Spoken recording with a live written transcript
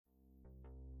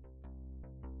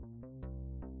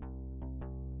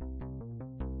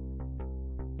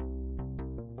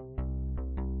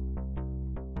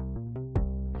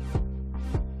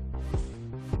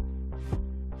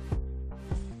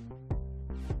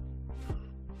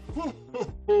Ho,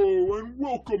 ho, ho, and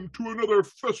welcome to another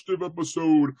festive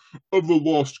episode of the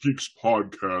Lost Geeks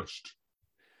podcast.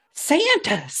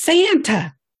 Santa,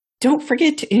 Santa! Don't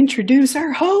forget to introduce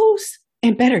our host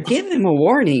and better give them a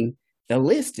warning. The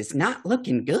list is not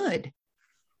looking good.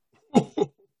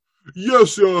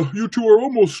 Yes, you two are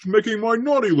almost making my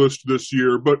naughty list this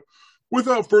year, but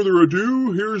without further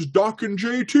ado, here's Doc and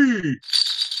JT.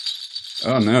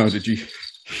 Oh no, did you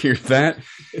hear that?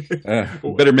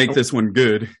 Better make this one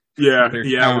good. Yeah,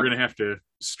 we're going to have to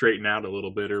straighten out a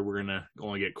little bit, or we're going to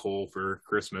only get coal for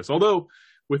Christmas. Although,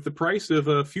 with the price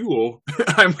of fuel,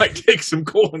 I might take some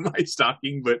coal in my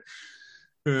stocking, but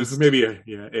maybe a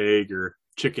egg or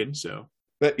chicken.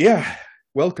 But yeah,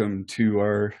 welcome to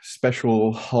our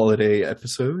special holiday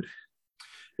episode.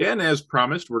 Yeah, and as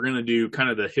promised, we're going to do kind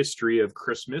of the history of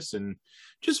Christmas and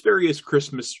just various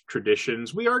Christmas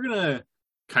traditions. We are going to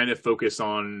kind of focus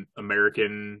on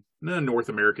North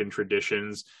American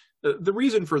traditions. The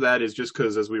reason for that is just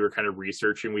because as we were kind of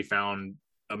researching, we found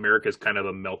America's kind of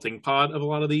a melting pot of a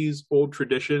lot of these old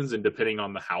traditions, and depending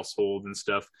on the household and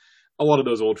stuff, a lot of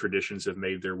those old traditions have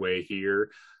made their way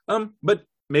here. But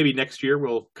maybe next year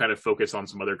we'll kind of focus on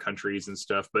some other countries and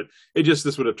stuff, but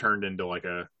this would have turned into like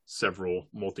a several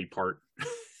multi-part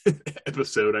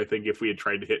episode, I think, if we had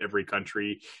tried to hit every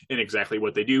country and exactly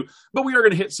what they do. But we are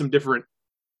going to hit some different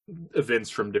events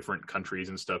from different countries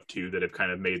and stuff too that have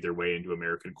kind of made their way into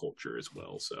American culture as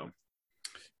well.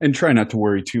 And try not to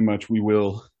worry too much. We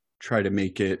will try to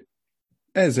make it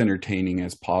as entertaining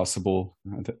as possible.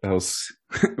 Else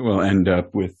we'll end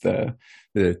up with the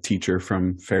teacher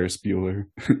from Ferris Bueller.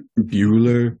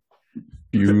 Bueller.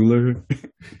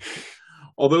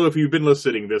 Although if you've been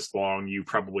listening this long, you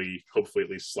probably, hopefully, at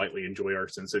least slightly enjoy our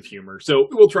sense of humor. So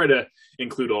we'll try to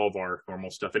include all of our normal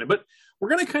stuff in it. But we're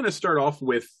going to kind of start off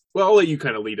with, well, I'll let you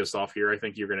kind of lead us off here. I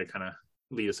think you're going to kind of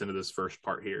lead us into this first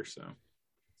part here.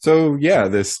 So yeah,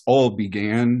 this all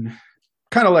began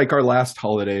kind of like our last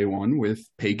holiday one with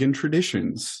pagan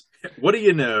traditions. What do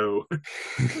you know?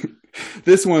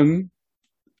 This one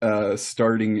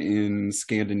starting in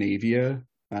Scandinavia,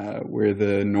 where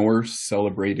the Norse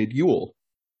celebrated Yule.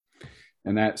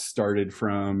 And that started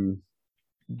from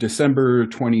December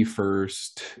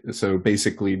 21st. So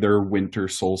basically their winter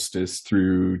solstice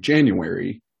through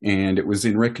January. And it was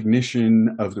in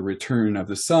recognition of the return of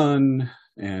the sun,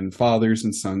 and fathers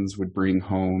and sons would bring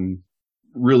home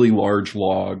really large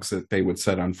logs that they would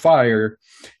set on fire,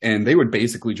 and they would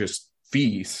basically just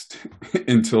feast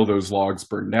until those logs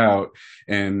burned out.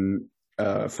 And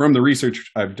from the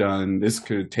research I've done, this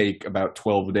could take about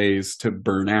 12 days to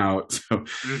burn out. So,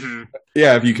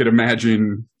 yeah, if you could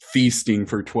imagine feasting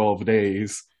for 12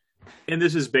 days. And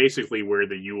this is basically where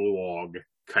the Yule log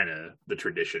the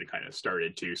tradition kind of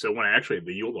started too. So the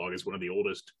Yule log is one of the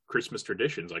oldest Christmas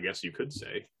traditions, I guess you could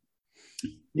say.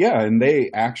 Yeah, and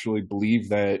they actually believe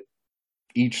that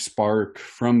each spark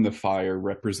from the fire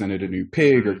represented a new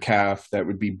pig or calf that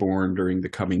would be born during the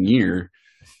coming year.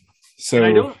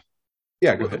 So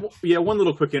yeah, go ahead. Yeah, one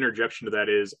little quick interjection to that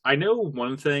is, I know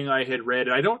one thing I had read,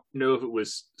 and I don't know if it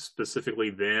was specifically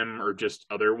them or just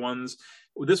other ones.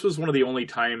 This was one of the only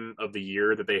time of the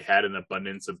year that they had an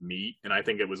abundance of meat, and I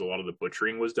think it was a lot of the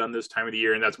butchering was done this time of the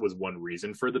year, and that was one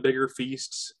reason for the bigger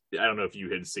feasts. I don't know if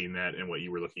you had seen that and what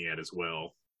you were looking at as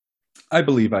well. I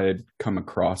believe I had come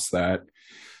across that.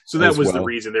 So that was the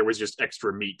reason. There was just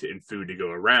extra meat and food to go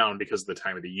around because of the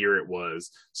time of the year it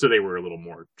was, so they were a little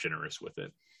more generous with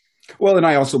it. Well, and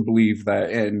I also believe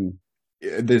that, and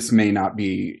this may not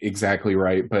be exactly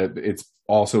right, but it's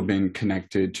also been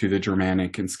connected to the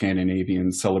Germanic and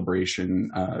Scandinavian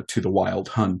celebration to the wild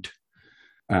hunt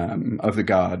of the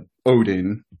god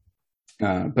Odin.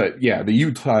 But yeah, the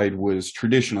Yuletide was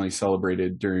traditionally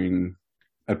celebrated during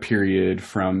a period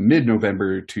from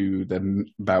mid-November to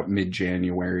about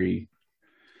mid-January.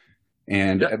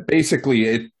 And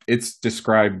basically, it's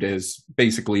described as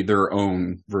basically their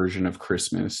own version of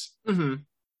Christmas,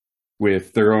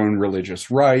 with their own religious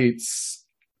rites,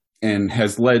 and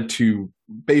has led to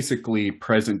basically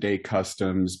present-day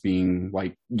customs being,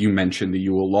 like you mentioned, the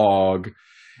Yule log,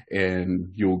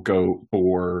 and Yule goat,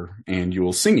 boar, and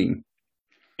Yule singing.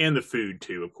 And the food,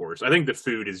 too, of course. I think the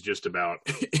food is just about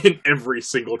in every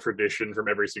single tradition from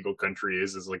every single country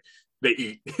is like they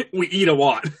eat. We eat a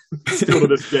lot still to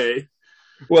this day.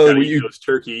 Well, we eat those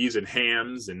turkeys and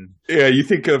hams and you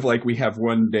think of like we have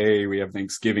one day, we have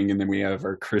Thanksgiving, and then we have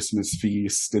our Christmas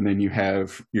feast, and then you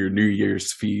have your New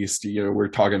Year's feast. You know, we're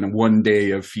talking one day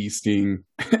of feasting,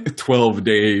 12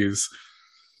 days.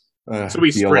 So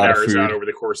we Be a spread lot of ours out food. over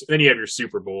the course. Then you have your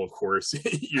Super Bowl, of course.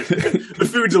 The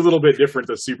food's a little bit different,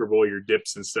 the Super Bowl, your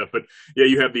dips and stuff. But yeah,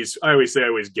 you have these. I always say I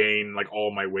always gain like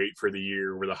all my weight for the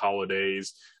year over the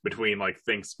holidays between like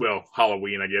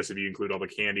Halloween, I guess, if you include all the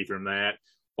candy from that,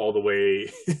 all the way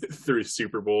through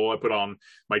Super Bowl. I put on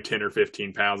my 10 or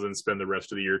 15 pounds and spend the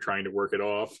rest of the year trying to work it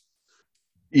off.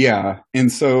 Yeah.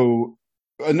 And so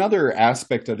another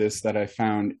aspect of this that I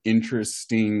found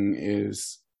interesting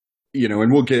is,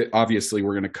 and obviously,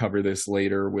 we're going to cover this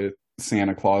later with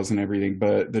Santa Claus and everything,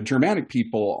 but the Germanic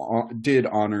people did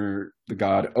honor the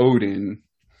god Odin,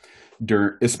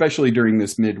 especially during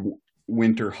this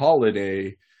midwinter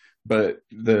holiday, but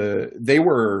they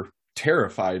were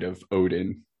terrified of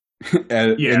Odin.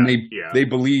 And they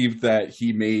believed that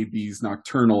he made these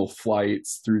nocturnal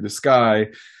flights through the sky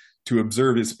to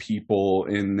observe his people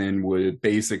and then would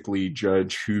basically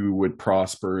judge who would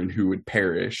prosper and who would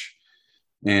perish.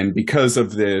 And because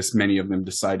of this, many of them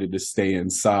decided to stay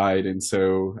inside. And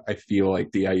so I feel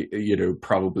like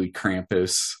probably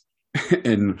Krampus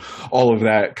and all of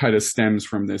that kind of stems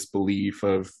from this belief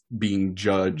of being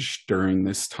judged during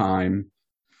this time.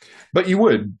 But you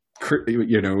would,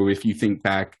 if you think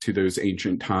back to those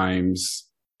ancient times,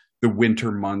 the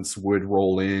winter months would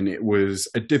roll in. It was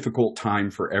a difficult time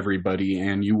for everybody,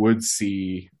 and you would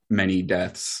see many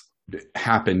deaths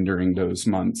happen during those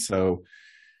months. So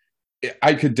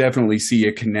I could definitely see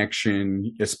a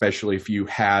connection, especially if you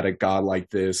had a god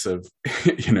like this of,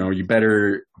 you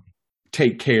better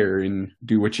take care and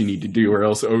do what you need to do, or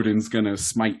else Odin's going to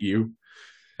smite you.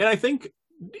 And I think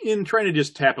in trying to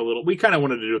just tap a little, we kind of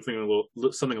wanted to do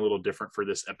something a little different for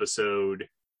this episode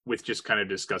with just kind of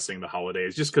discussing the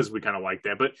holidays, just because we kind of like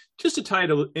that. But just to tie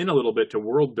it in a little bit to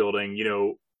world building,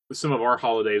 some of our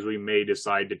holidays we may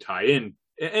decide to tie in.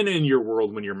 And in your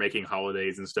world, when you're making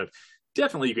holidays and stuff,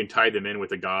 definitely you can tie them in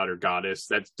with a god or goddess.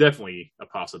 That's definitely a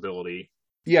possibility.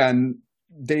 Yeah, and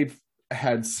they've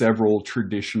had several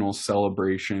traditional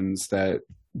celebrations that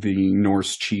the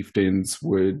Norse chieftains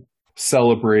would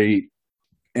celebrate.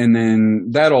 And then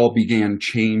that all began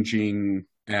changing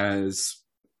as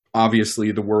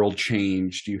obviously the world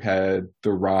changed. You had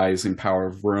the rise and power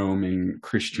of Rome and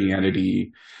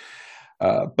Christianity.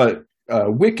 But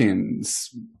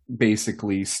Wiccans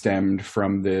basically stemmed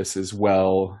from this as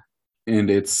well. And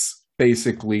it's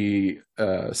basically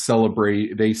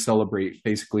celebrate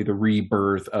basically the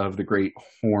rebirth of the great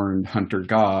horned hunter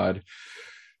god,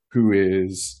 who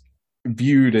is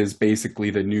viewed as basically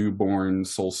the newborn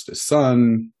solstice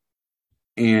sun.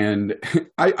 And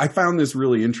I found this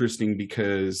really interesting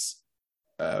because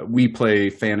we play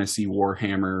fantasy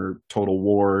Warhammer Total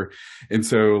War. And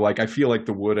so I feel like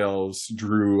the Wood Elves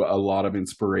drew a lot of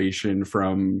inspiration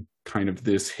from kind of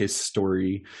this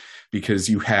history, because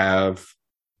you have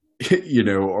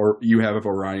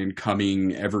Orion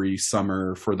coming every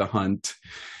summer for the hunt.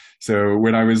 So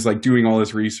when I was doing all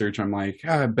this research, I'm like,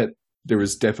 I bet there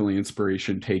was definitely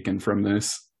inspiration taken from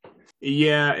this.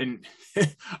 Yeah, and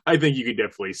I think you could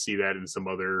definitely see that in some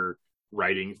other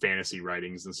fantasy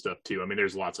writings and stuff too. I mean,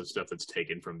 there's lots of stuff that's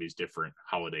taken from these different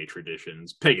holiday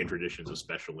traditions, pagan traditions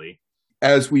especially.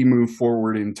 As we move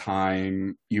forward in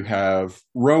time, you have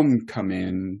Rome come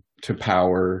in to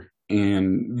power,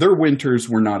 and their winters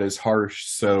were not as harsh,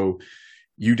 so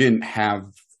you didn't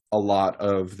have a lot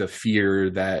of the fear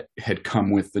that had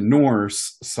come with the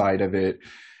Norse side of it.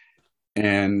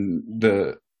 And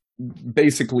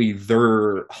basically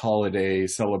their holiday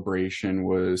celebration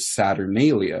was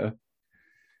Saturnalia,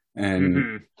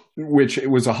 and which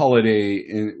it was a holiday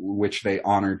in which they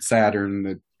honored Saturn,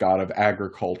 the god of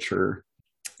agriculture.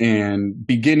 And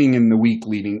beginning in the week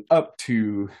leading up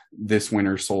to this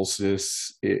winter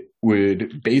solstice, it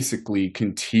would basically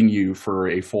continue for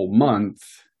a full month.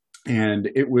 And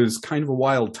it was kind of a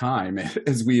wild time,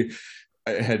 as we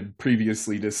had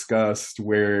previously discussed,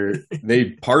 where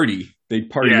they'd party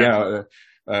out.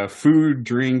 Food,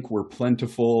 drink were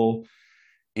plentiful,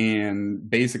 and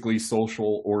basically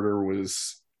social order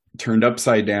was turned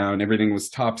upside down. Everything was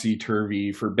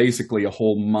topsy-turvy for basically a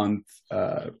whole month.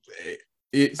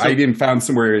 I even found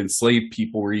somewhere enslaved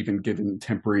people were even given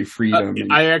temporary freedom.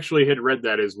 I actually had read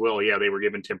that as well. Yeah, they were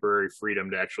given temporary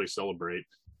freedom to actually celebrate.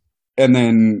 And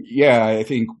then, I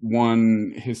think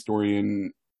one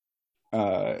historian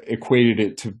equated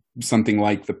it to something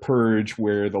like the purge,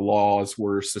 where the laws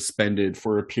were suspended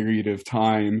for a period of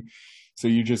time. So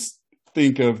you just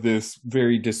think of this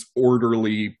very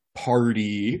disorderly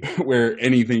party where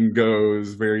anything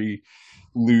goes, very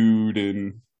lewd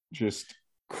and just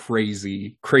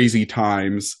crazy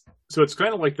times. So it's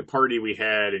kind of like the party we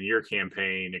had in your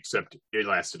campaign, except it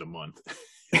lasted a month.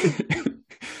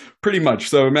 Pretty much.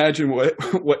 So imagine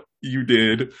what you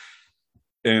did,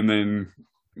 and then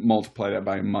multiply that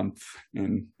by a month,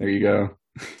 and there you go.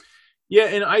 Yeah,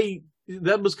 and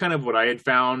that was kind of what I had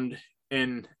found.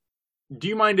 And do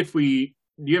you mind if do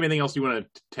you have anything else you want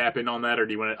to tap in on that, or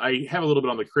do you want to? I have a little bit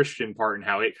on the Christian part and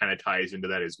how it kind of ties into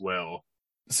that as well.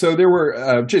 So there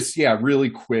were really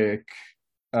quick.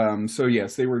 So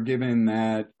yes, they were given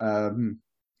that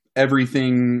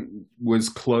everything was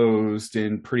closed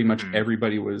and pretty much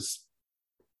everybody was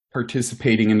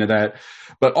participating into that.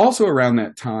 But also around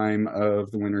that time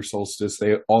of the winter solstice,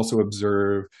 they also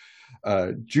observe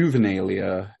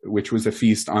Juvenalia, which was a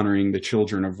feast honoring the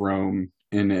children of Rome,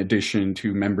 in addition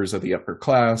to members of the upper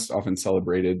class, often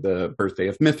celebrated the birthday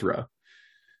of Mithra,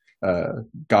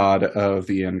 god of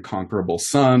the unconquerable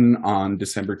sun, on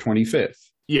December 25th.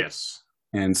 Yes.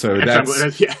 And so that's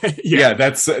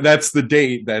the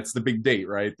date. That's the big date,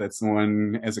 right? That's the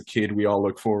one as a kid we all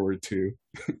look forward to.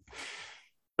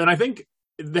 And I think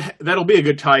that'll be a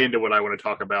good tie into what I want to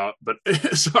talk about. But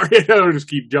sorry, I don't just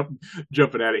keep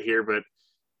jumping at it here. But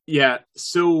yeah,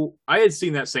 so I had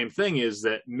seen that same thing, is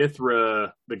that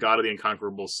Mithra, the god of the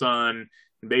unconquerable sun,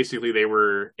 basically they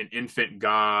were an infant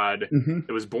god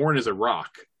that was born as a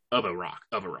rock.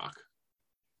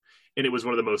 And it was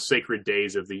one of the most sacred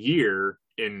days of the year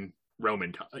in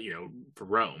Roman, for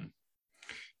Rome.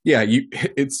 Yeah,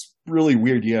 it's really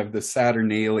weird. You have the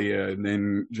Saturnalia, and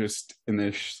then just in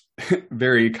this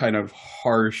very kind of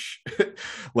harsh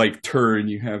like turn,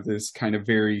 you have this kind of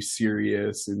very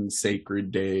serious and sacred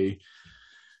day.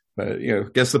 But I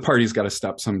guess the party's got to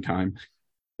stop sometime.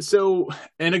 So,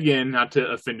 and again, not to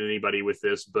offend anybody with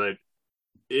this, but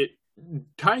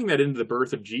tying that into the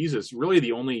birth of Jesus, really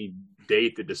the only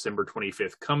date that December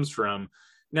 25th comes from.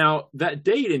 Now, that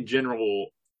date in general,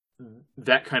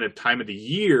 that kind of time of the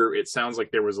year, it sounds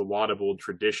like there was a lot of old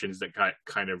traditions that got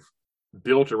kind of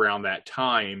built around that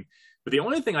time. But the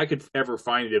only thing I could ever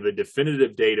find of a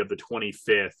definitive date of the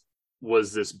 25th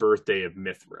was this birthday of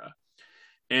Mithra.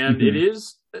 And it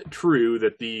is true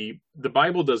that the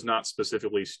Bible does not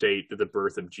specifically state that the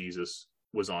birth of Jesus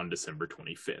was on December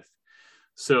 25th.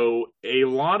 So a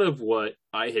lot of what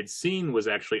I had seen was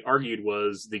actually argued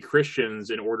was the Christians,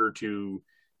 in order to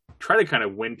try to kind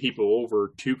of win people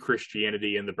over to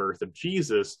Christianity and the birth of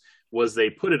Jesus, was they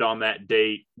put it on that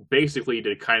date basically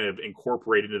to kind of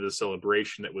incorporate into the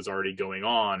celebration that was already going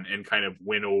on and kind of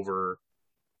win over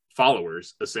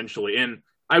followers, essentially. And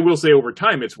I will say over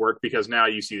time it's worked, because now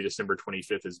you see December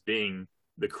 25th as being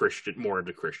more of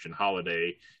the Christian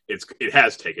holiday. It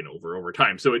has taken over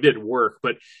time. So it did work,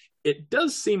 but it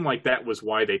does seem like that was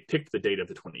why they picked the date of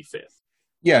the 25th.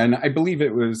 Yeah, and I believe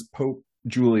it was Pope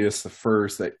Julius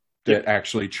I that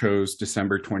actually chose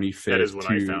December 25th. That is what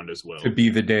I found as well, to be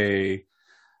the day,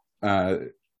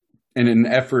 in an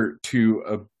effort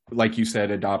to, like you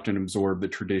said, adopt and absorb the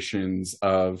traditions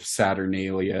of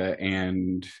Saturnalia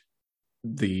and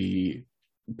the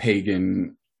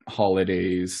pagan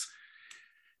holidays.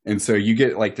 And so you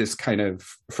get like this kind of,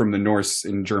 from the Norse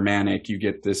and Germanic, you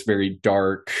get this very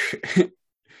dark,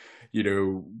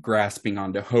 grasping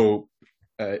onto hope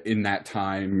in that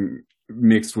time,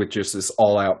 mixed with just this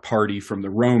all-out party from the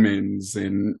Romans.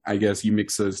 And I guess you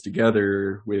mix those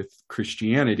together with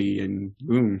Christianity, and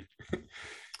boom,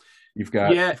 you've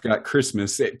got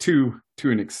Christmas to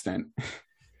an extent.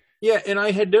 Yeah, and I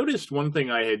had noticed one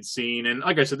thing I had seen, and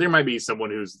like I said, there might be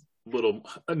someone who's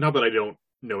not that I don't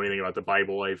know anything about the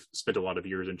Bible. I've spent a lot of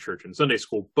years in church and Sunday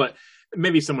school, but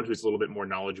maybe someone who's a little bit more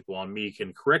knowledgeable on me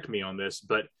can correct me on this.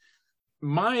 But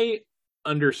my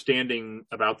understanding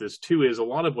about this too is a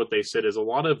lot of what they said is a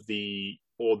lot of the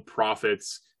old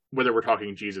prophets, whether we're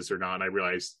talking Jesus or not, and I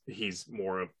realize he's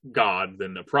more a God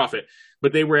than a prophet,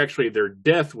 but they were actually, their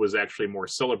death was actually more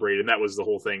celebrated. And that was the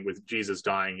whole thing with Jesus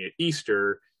dying at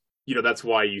Easter. That's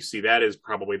why you see that is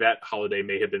probably that holiday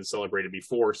may have been celebrated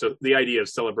before. So the idea of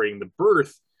celebrating the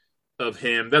birth of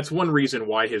him, that's one reason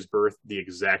why his birth, the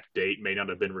exact date, may not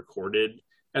have been recorded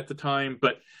at the time.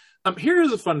 But here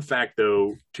is a fun fact,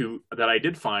 though, that I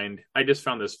did find. I just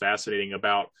found this fascinating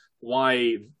about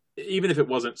why, even if it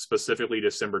wasn't specifically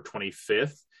December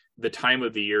 25th, the time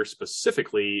of the year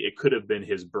specifically, it could have been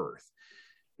his birth.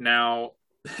 Now,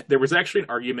 there was actually an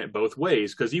argument both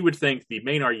ways, because you would think the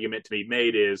main argument to be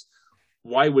made is,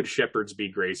 why would shepherds be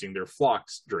grazing their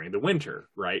flocks during the winter,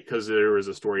 right? Because there was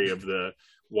a story of the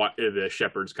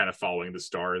shepherds kind of following the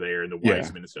star there and the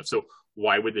wise men and stuff. So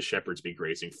why would the shepherds be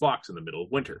grazing flocks in the middle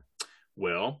of winter?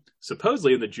 Well,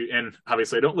 supposedly and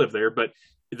obviously I don't live there, but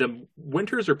the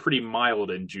winters are pretty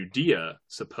mild in Judea,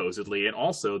 supposedly. And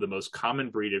also the most common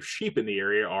breed of sheep in the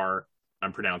area are,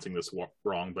 I'm pronouncing this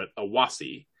wrong, but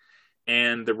Awasi.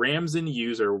 and the rams and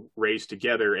ewes are raised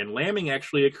together, and lambing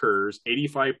actually occurs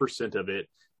 85% of it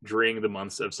during the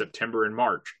months of September and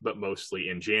March, but mostly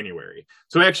in January.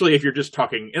 So actually, if you're just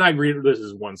talking, and I agree this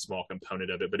is one small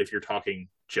component of it, but if you're talking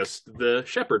just the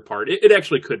shepherd part, it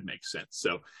actually could make sense.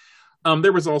 So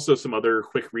there was also some other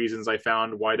quick reasons I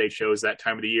found why they chose that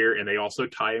time of the year, and they also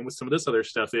tie in with some of this other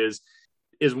stuff is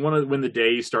when the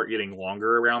days start getting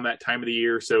longer around that time of the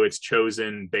year. So it's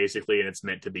chosen basically, and it's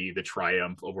meant to be the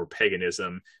triumph over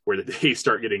paganism, where the days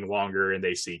start getting longer and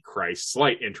they see Christ's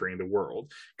light entering the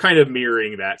world, kind of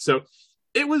mirroring that. So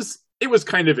it was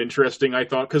kind of interesting, I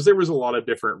thought, because there was a lot of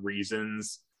different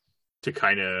reasons to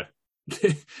kind of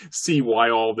see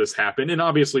why all this happened. And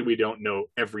obviously we don't know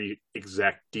every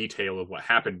exact detail of what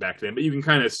happened back then, but you can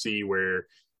kind of see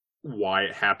why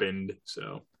it happened.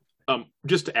 So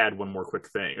just to add one more quick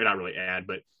thing, or not really add,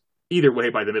 but either way,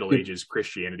 by the Middle Ages,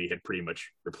 Christianity had pretty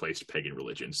much replaced pagan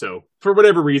religion. So for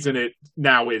whatever reason, it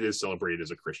is celebrated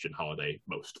as a Christian holiday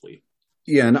mostly.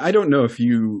 Yeah, and I don't know if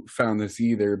you found this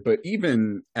either, but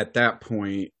even at that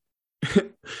point,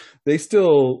 they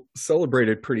still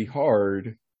celebrated pretty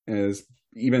hard, as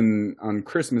even on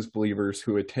Christmas, believers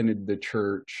who attended the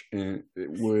church and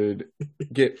would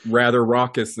get rather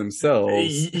raucous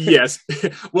themselves. Yes.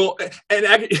 Well,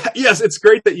 and yes, it's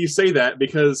great that you say that,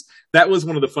 because that was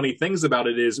one of the funny things about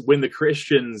it is when the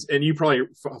Christians, and you probably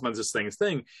found this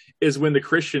thing, is when the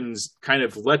Christians kind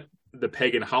of let the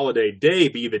pagan holiday day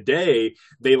be the day,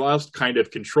 they lost kind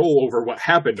of control over what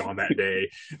happened on that day.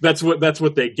 That's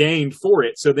what they gained for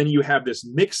it. So then you have this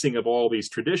mixing of all these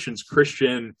traditions,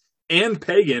 Christian and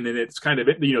pagan, and it's kind of,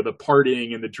 the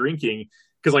partying and the drinking,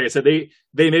 because like I said, they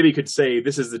maybe could say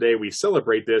this is the day we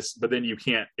celebrate this, but then you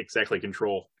can't exactly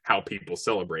control how people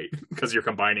celebrate because you're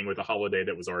combining with a holiday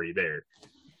that was already there.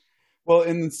 Well,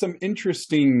 and some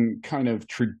interesting kind of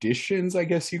traditions, I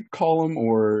guess you'd call them,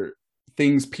 or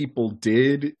things people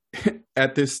did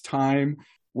at this time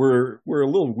were a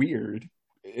little weird.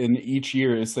 And each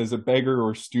year it says a beggar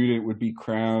or student would be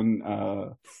crowned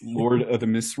Lord of the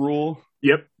Misrule.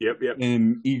 Yep.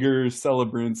 And eager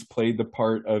celebrants played the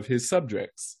part of his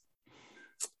subjects.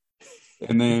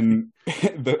 And then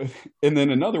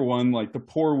another one, like the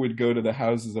poor would go to the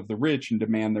houses of the rich and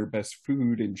demand their best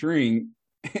food and drink.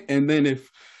 And then if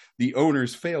the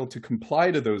owners failed to comply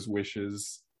to those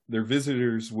wishes, their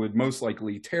visitors would most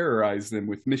likely terrorize them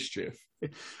with mischief.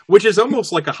 Which is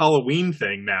almost like a Halloween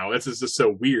thing now. This is just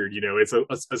so weird, It's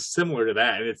a similar to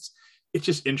that, and it's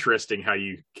just interesting how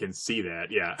you can see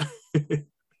that. Yeah.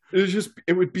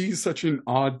 It would be such an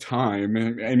odd time.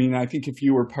 I mean, I think if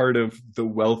you were part of the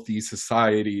wealthy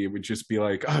society, it would just be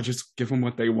like, just give them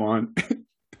what they want.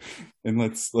 And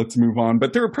let's move on.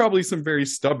 But there are probably some very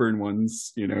stubborn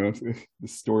ones, the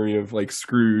story of like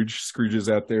Scrooge is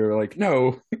out there like,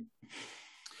 no.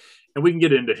 And we can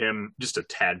get into him just a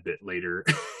tad bit later.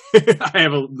 I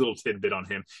have a little tidbit on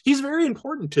him. He's very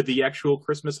important to the actual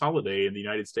Christmas holiday in the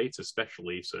United States,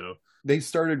 especially. So they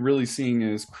started really seeing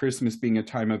as Christmas being a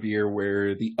time of year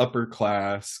where the upper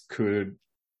class could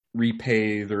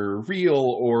repay their real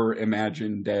or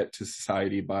imagined debt to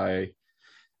society by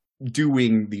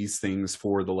doing these things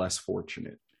for the less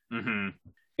fortunate. Mm-hmm.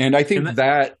 And I think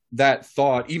that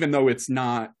thought, even though it's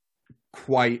not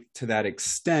quite to that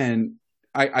extent,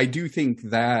 I do think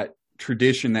that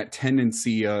tradition, that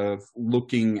tendency of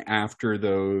looking after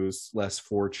those less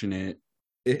fortunate,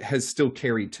 it has still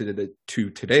carried to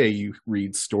today. You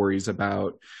read stories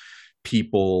about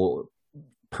people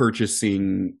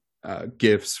purchasing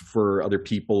gifts for other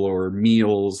people or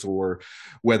meals, or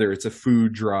whether it's a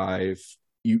food drive.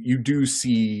 You do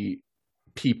see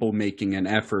people making an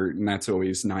effort, and that's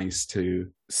always nice to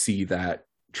see that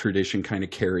tradition kind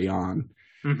of carry on.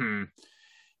 Mm-hmm.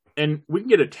 And we can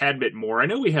get a tad bit more. I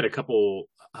know we had a couple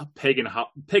pagan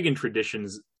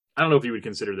traditions. I don't know if you would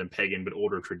consider them pagan, but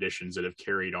older traditions that have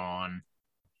carried on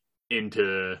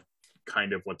into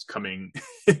kind of what's coming,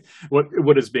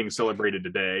 what is being celebrated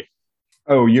today.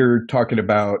 Oh, you're talking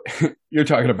about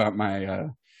my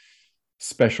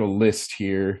special list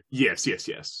here. Yes.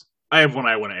 I have one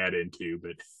I want to add into,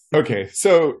 but okay.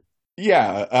 So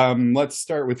yeah, let's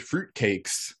start with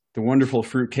fruitcakes, the wonderful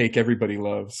fruitcake everybody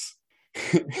loves.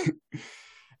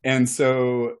 And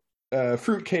so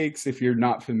fruitcakes, if you're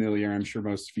not familiar, I'm sure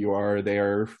most of you are, they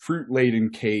are fruit-laden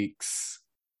cakes,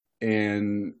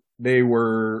 and they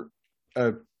were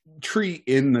a treat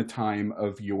in the time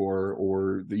of yore,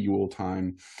 or the Yule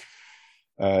time.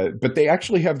 But they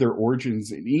actually have their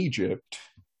origins in Egypt,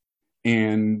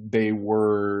 and they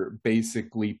were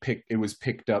basically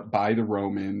picked up by the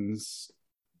Romans,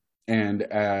 and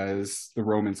as the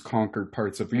Romans conquered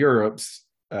parts of Europe,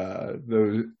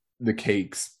 the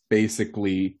cakes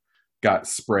basically got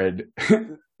spread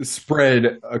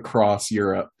across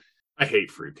Europe. I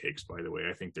hate fruitcakes, by the way.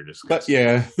 I think they're But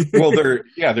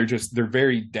disgusting. they're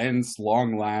very dense,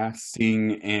 long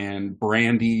lasting, and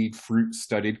brandied, fruit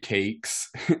studded cakes.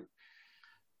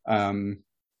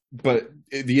 But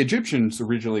the Egyptians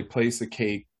originally placed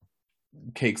the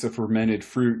cakes of fermented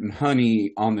fruit and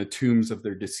honey on the tombs of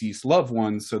their deceased loved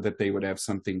ones so that they would have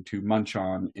something to munch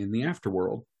on in the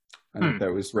afterworld. I thought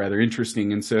that was rather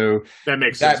interesting. And so that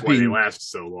makes sense why they last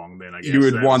so long then, I guess. You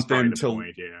would want them to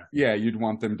point, you'd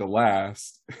want them to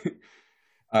last.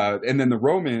 And then the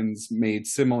Romans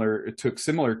took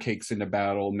similar cakes into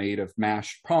battle made of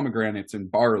mashed pomegranates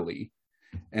and barley.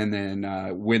 And then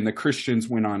when the Christians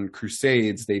went on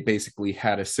crusades, they basically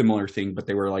had a similar thing, but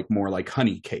they were like more like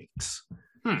honey cakes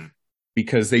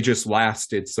because they just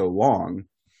lasted so long.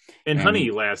 And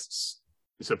honey lasts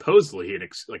supposedly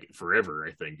like forever,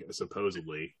 I think,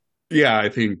 supposedly. Yeah,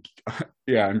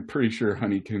 I'm pretty sure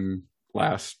honey can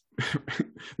last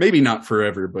maybe not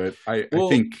forever, but I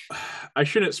think I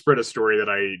shouldn't spread a story that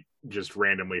I just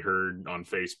randomly heard on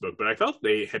Facebook, but I thought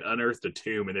they had unearthed a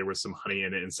tomb and there was some honey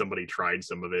in it and somebody tried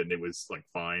some of it and it was like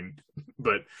fine.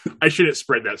 But I shouldn't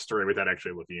spread that story without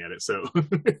actually looking at it. So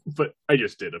but I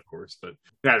just did, of course, but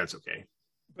that's okay.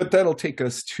 But that'll take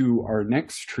us to our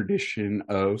next tradition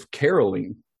of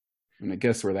caroling. And I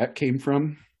guess where that came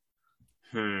from?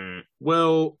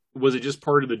 Well, was it just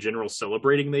part of the general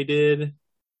celebrating they did?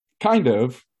 Kind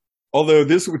of. Although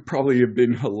this would probably have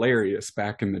been hilarious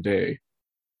back in the day.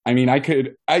 I mean, I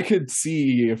could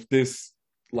see if this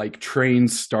like train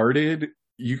started,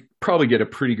 you probably get a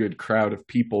pretty good crowd of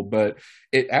people, but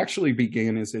it actually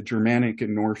began as a Germanic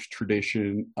and Norse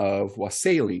tradition of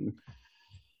wassailing.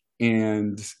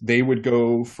 And they would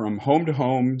go from home to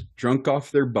home, drunk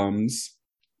off their bums,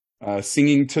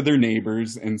 singing to their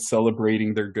neighbors and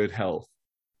celebrating their good health.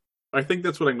 I think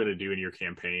that's what I'm going to do in your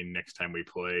campaign next time we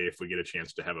play. If we get a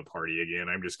chance to have a party again,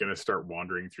 I'm just going to start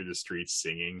wandering through the streets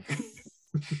singing.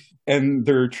 And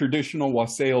their traditional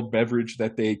wassail beverage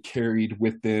that they carried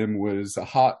with them was a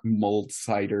hot mulled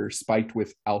cider spiked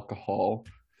with alcohol.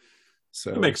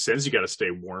 So it makes sense. You got to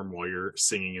stay warm while you're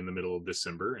singing in the middle of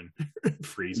December and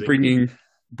freezing.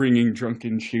 Bringing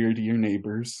drunken cheer to your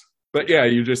neighbors. But yeah,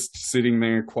 you're just sitting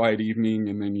there, quiet evening,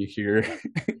 and then you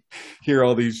hear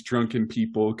all these drunken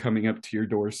people coming up to your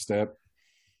doorstep.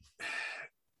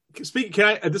 This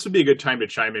would be a good time to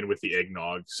chime in with the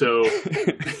eggnog. So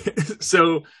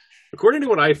according to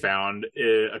what I found,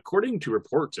 according to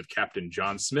reports of Captain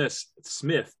John Smith,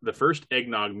 the first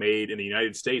eggnog made in the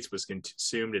United States was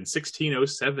consumed in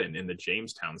 1607 in the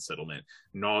Jamestown settlement.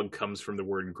 Nog comes from the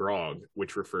word grog,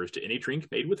 which refers to any drink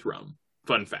made with rum.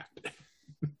 Fun fact.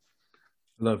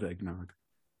 Love eggnog.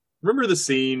 Remember the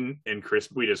scene in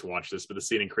we just watched this, but the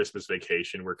scene in Christmas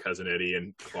Vacation where Cousin Eddie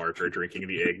and Clark are drinking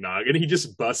the eggnog, and he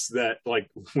just busts that like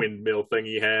windmill thing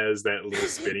he has, that little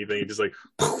spinny thing, just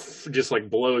like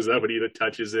blows up, and he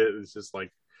touches it. It's just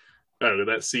like, I don't know.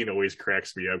 That scene always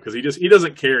cracks me up because he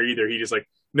doesn't care either. He just like,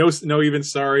 no, even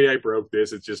sorry, I broke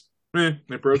this. It's just, I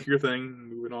broke your thing.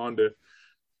 Moving on to.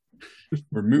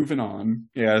 We're moving on.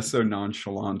 Yeah, so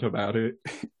nonchalant about it.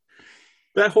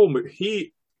 That whole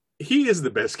he is the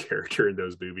best character in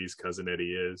those movies. Cousin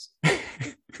Eddie is.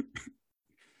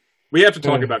 We have to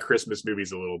talk about Christmas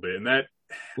movies a little bit, and that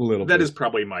is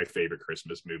probably my favorite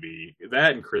Christmas movie.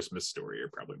 That and Christmas Story are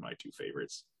probably my two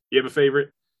favorites. You have a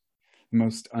favorite?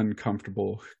 Most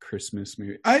uncomfortable Christmas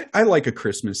movie. I like A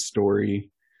Christmas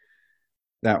Story.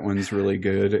 That one's really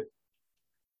good.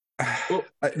 Well,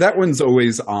 that one's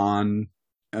always on.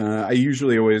 I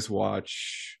usually always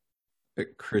watch the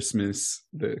Christmas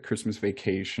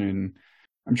Vacation.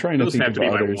 I'm trying to think of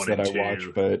others that I watch,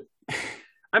 but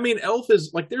I mean, Elf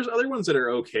is like, there's other ones that are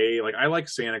okay. Like I like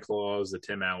Santa Claus, the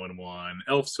Tim Allen one.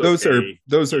 Elf's okay.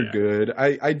 Those are good.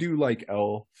 I do like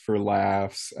Elf for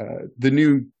laughs. The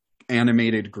new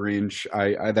animated Grinch,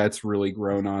 I that's really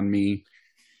grown on me.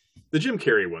 The Jim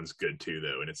Carrey one's good too,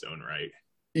 though, in its own right.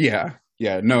 Yeah.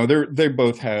 No, they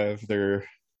both have their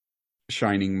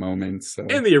shining moments. So.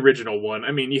 And the original one,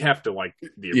 I mean, you have to like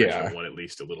the original one at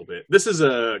least a little bit. This is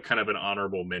a kind of an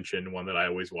honorable mention, one that I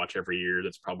always watch every year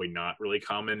that's probably not really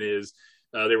common is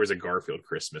there was a Garfield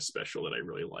Christmas special that I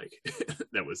really like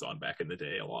that was on back in the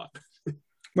day a lot.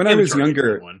 When I was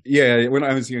younger,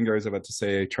 I was about to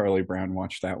say Charlie Brown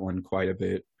watched that one quite a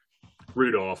bit.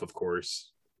 Rudolph, of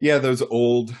course. Yeah, those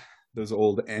old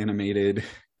animated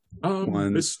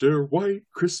ones. Mr. White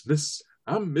Christmas.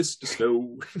 I'm Mr.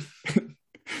 Snow.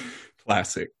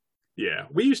 Classic. Yeah,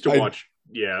 we used to watch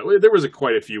yeah, there was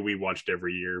quite a few we watched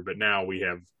every year, but now we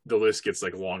have the list gets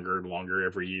like longer and longer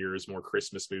every year as more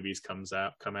Christmas movies come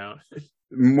out.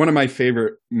 One of my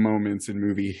favorite moments in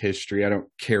movie history, I don't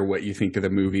care what you think of the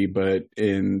movie, but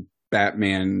in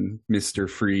Batman Mr.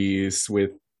 Freeze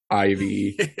with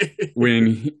Ivy,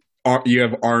 when you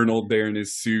have Arnold there in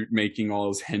his suit making all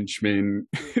his henchmen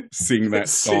sing that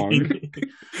song.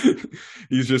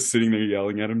 He's just sitting there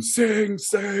yelling at him, sing,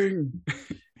 sing.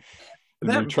 And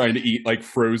they're trying to eat like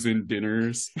frozen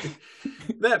dinners.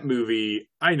 That movie,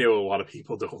 I know a lot of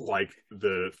people don't like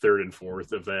the third and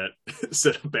fourth of that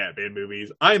set of Batman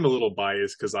movies. I'm a little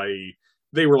biased because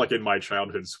they were like in my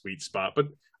childhood sweet spot, but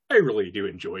I really do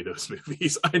enjoy those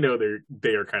movies. I know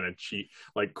they are kind of cheap,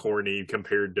 like corny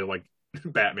compared to like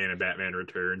Batman and Batman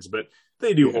Returns, but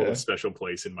they do hold a special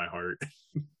place in my heart.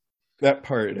 That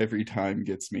part every time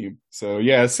gets me. So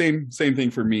yeah, same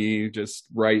thing for me, just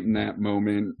right in that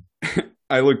moment.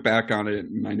 I look back on it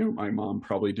and I know my mom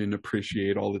probably didn't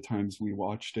appreciate all the times we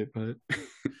watched it, but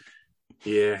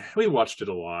yeah, we watched it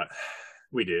a lot.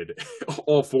 We did.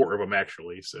 All four of them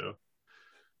actually, so.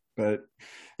 But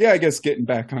yeah, I guess getting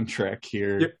back on track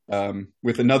here,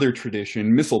 with another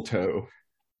tradition, mistletoe.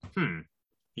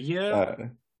 Yeah.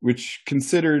 Which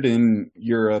considered in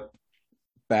Europe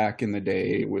back in the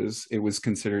day, it was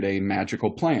considered a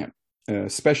magical plant,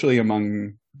 especially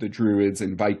among the Druids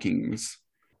and Vikings.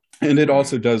 And it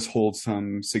also does hold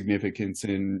some significance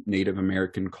in Native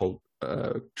American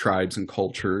tribes and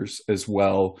cultures as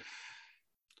well.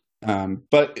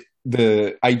 But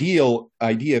the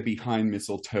idea behind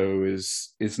mistletoe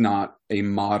is not a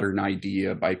modern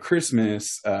idea by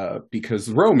Christmas, because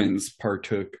Romans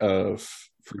partook of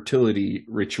fertility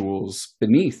rituals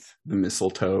beneath the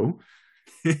mistletoe.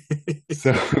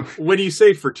 So when you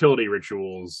say fertility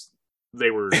rituals, they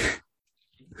were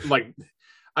like,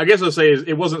 I guess I'll say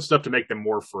it wasn't stuff to make them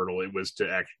more fertile. It was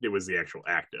the actual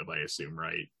act of, I assume,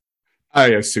 right?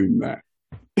 I assume that.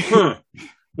 Huh.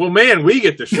 Well, man, we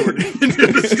get the short end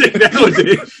of the stick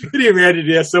nowadays. Can you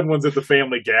imagine? Someone's at the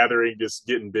family gathering, just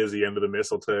getting busy under the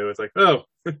mistletoe. It's like, oh,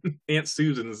 Aunt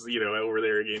Susan's, over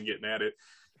there again, getting at it.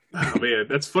 Oh man,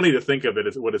 that's funny to think of it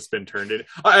as what it's been turned in.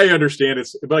 I understand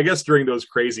but I guess during those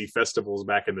crazy festivals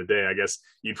back in the day, I guess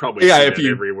you'd probably see that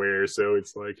everywhere. So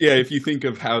it's like, if you think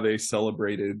of how they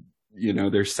celebrated,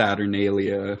 their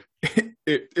Saturnalia,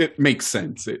 it makes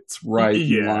sense. It's right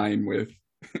in line with.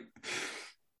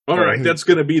 All right, that's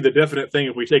going to be the definite thing.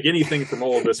 If we take anything from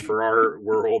all of this for our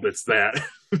world, it's that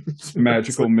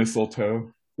magical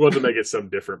mistletoe. We'll have to make it some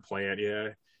different plant.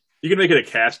 Yeah. You can make it a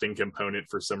casting component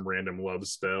for some random love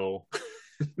spell.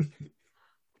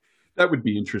 That would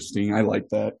be interesting. I like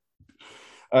that.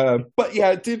 But yeah,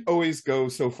 it didn't always go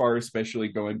so far, especially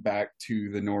going back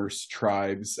to the Norse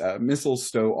tribes.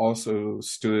 Mistletoe also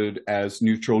stood as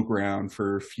neutral ground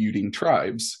for feuding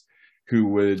tribes who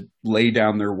would lay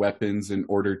down their weapons in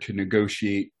order to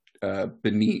negotiate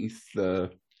beneath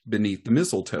the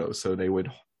mistletoe. So they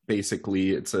would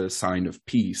basically, it's a sign of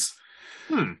peace.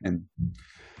 And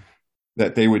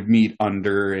that they would meet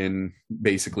under and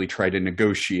basically try to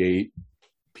negotiate.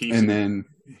 Peace. And then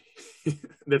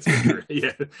that's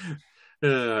yeah.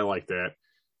 I like that.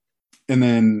 And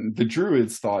then the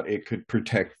Druids thought it could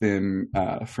protect them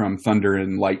from thunder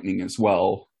and lightning as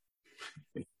well.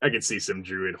 I could see some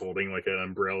Druid holding like an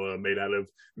umbrella made out of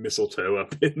mistletoe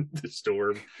up in the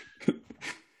storm.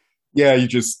 Yeah, you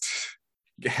just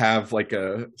have like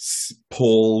a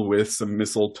pole with some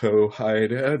mistletoe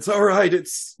hide. It's all right.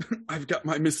 I've got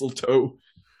my mistletoe.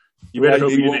 You better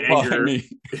hope you didn't anger me.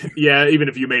 Yeah, even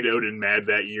if you made Odin mad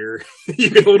that year,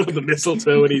 you can hold up the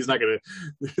mistletoe and he's not going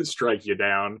to strike you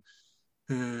down.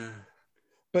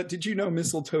 But did you know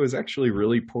mistletoe is actually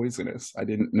really poisonous? I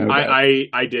didn't know that.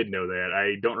 I did know that.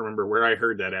 I don't remember where I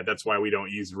heard that at. That's why we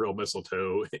don't use real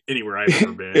mistletoe anywhere I've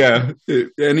ever been. Yeah.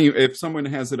 If someone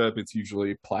has it up, it's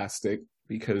usually plastic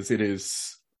because it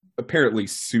is apparently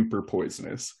super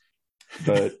poisonous.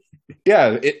 But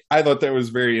yeah, I thought that was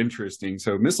very interesting.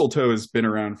 So mistletoe has been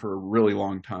around for a really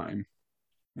long time.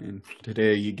 And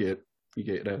today you get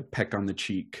a peck on the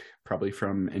cheek, probably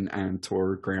from an aunt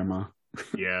or grandma.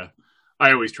 Yeah.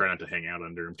 I always try not to hang out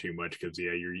under them too much because,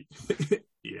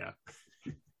 yeah.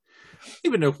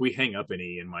 Even though if we hang up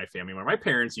any in my family, my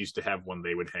parents used to have one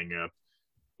they would hang up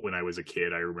when I was a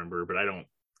kid, I remember, but I don't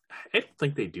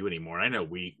think they do anymore. I know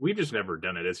we've just never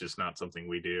done it. It's just not something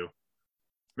we do.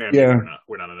 Man, yeah,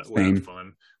 we're not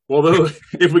fun. Well, though,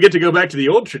 if we get to go back to the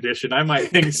old tradition, I might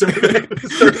start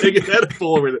hanging that up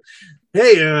all over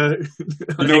hey,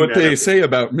 you know what they say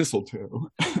about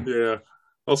mistletoe. Yeah.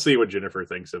 I'll see what Jennifer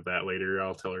thinks of that later.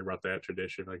 I'll tell her about that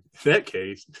tradition. Like, in that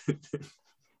case.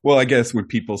 Well, I guess when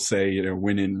people say,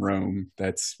 when in Rome,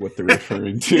 that's what they're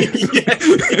referring to.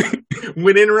 Yeah.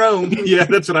 When in Rome. Yeah,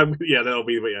 that's what that'll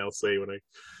be what I'll say when I.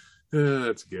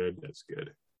 That's good. That's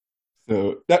good.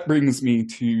 So that brings me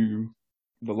to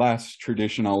the last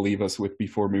tradition I'll leave us with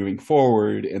before moving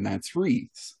forward, and that's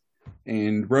wreaths.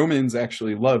 And Romans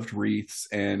actually loved wreaths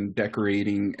and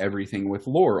decorating everything with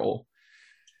laurel.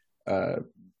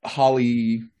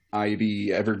 Holly,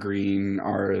 ivy, evergreen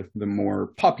are the more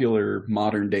popular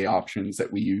modern day options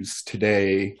that we use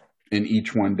today, and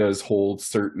each one does hold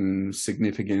certain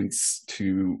significance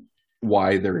to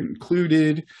why they're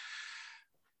included.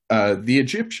 The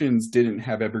Egyptians didn't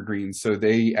have evergreens, so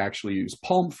they actually used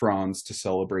palm fronds to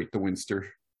celebrate the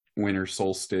winter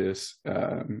solstice.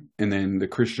 And then the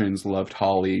Christians loved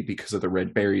holly because of the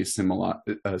red berries symbolize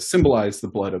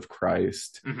the blood of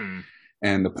Christ. Mm-hmm.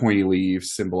 And the pointy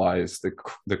leaves symbolize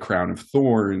the crown of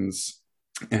thorns.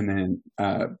 And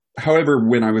then, however,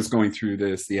 when I was going through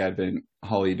this, the Advent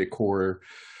holly decor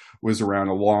was around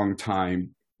a long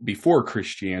time before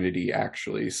Christianity,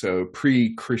 actually. So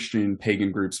pre-Christian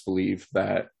pagan groups believed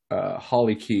that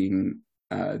Holly King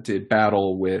did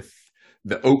battle with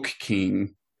the Oak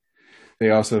King. They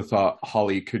also thought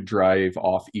holly could drive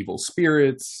off evil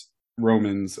spirits.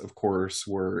 Romans, of course,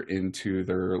 were into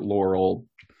their laurel,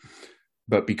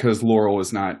 but because laurel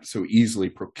was not so easily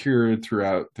procured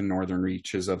throughout the northern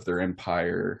reaches of their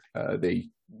empire, they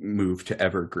moved to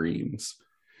evergreens.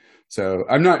 So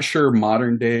I'm not sure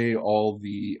modern day,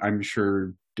 I'm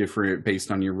sure different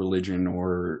based on your religion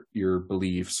or your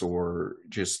beliefs or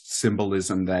just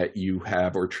symbolism that you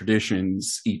have or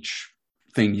traditions. Each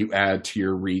thing you add to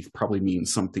your wreath probably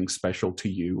means something special to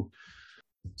you.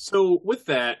 So with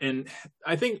that, and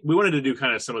I think we wanted to do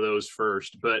kind of some of those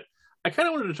first, but I kind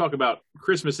of wanted to talk about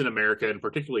Christmas in America and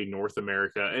particularly North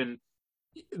America. And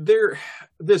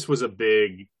this was a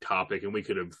big topic and we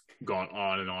could have gone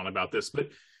on and on about this, but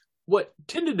what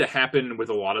tended to happen with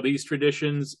a lot of these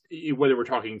traditions, whether we're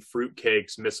talking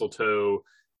fruitcakes, mistletoe,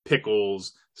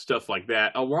 pickles, stuff like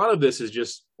that, a lot of this is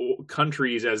just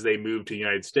countries as they moved to the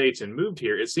United States and moved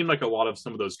here. It seemed like a lot of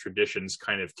some of those traditions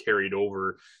kind of carried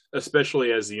over,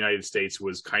 especially as the United States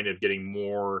was kind of getting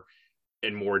more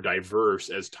and more diverse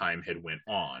as time had went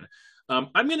on.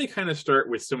 I'm going to kind of start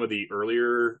with some of the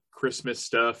earlier Christmas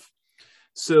stuff.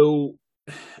 So,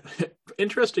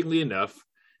 interestingly enough,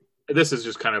 this is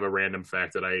just kind of a random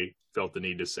fact that I felt the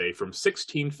need to say. From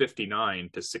 1659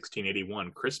 to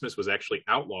 1681, Christmas was actually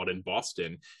outlawed in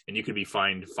Boston, and you could be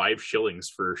fined 5 shillings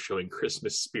for showing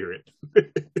Christmas spirit.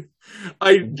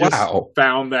 I just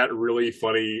found that really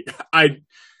funny. I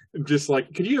just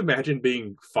could you imagine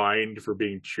being fined for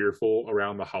being cheerful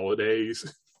around the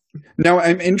holidays? Now,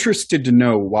 I'm interested to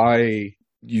know why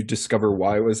you discover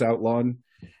why it was outlawed.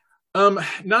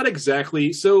 Not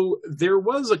exactly. So there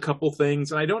was a couple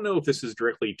things, and I don't know if this is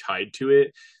directly tied to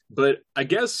it, but I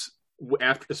guess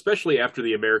especially after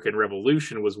the American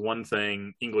Revolution was one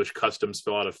thing, English customs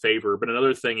fell out of favor. But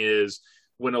another thing is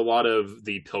when a lot of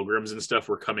the pilgrims and stuff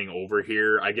were coming over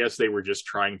here, I guess they were just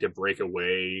trying to break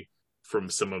away from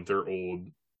some of their old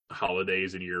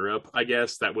holidays in Europe. I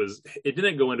guess it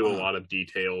didn't go into a lot of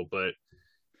detail, but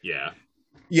yeah.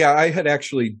 Yeah, I had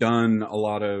actually done a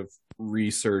lot of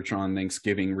research on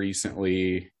Thanksgiving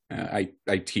recently. I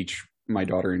teach my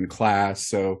daughter in class,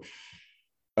 so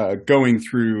going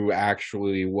through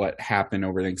actually what happened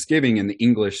over Thanksgiving, and the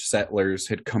English settlers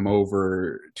had come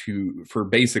over for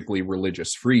basically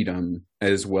religious freedom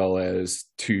as well as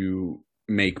to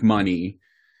make money,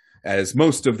 as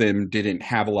most of them didn't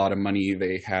have a lot of money.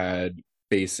 They had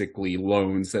basically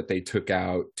loans that they took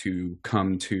out to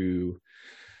come to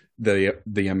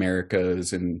the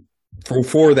Americas and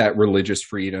for that religious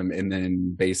freedom, and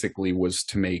then basically was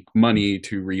to make money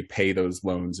to repay those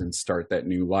loans and start that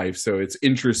new life. So it's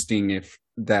interesting if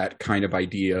that kind of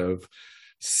idea of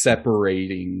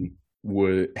separating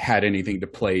had anything to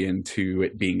play into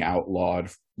it being outlawed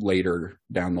later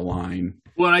down the line.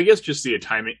 Well, and I guess just the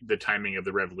timing of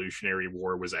the Revolutionary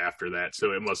War was after that,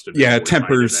 so it must have been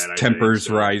tempers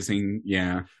rising.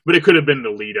 Yeah, but it could have been the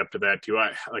lead up to that too.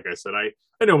 Like I said,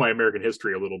 I know my American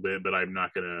history a little bit, but I'm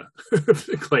not going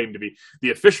to claim to be.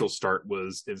 The official start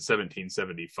was in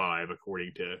 1775,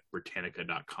 according to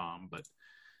Britannica.com. But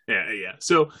yeah.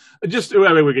 So just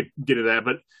we could get to that,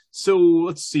 but so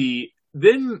let's see.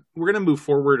 Then we're going to move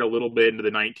forward a little bit into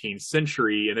the 19th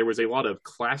century, and there was a lot of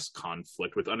class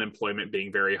conflict with unemployment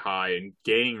being very high, and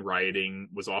gang rioting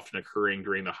was often occurring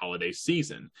during the holiday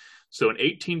season. So in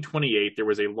 1828, there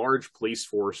was a large police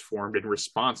force formed in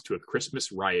response to a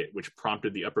Christmas riot, which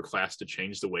prompted the upper class to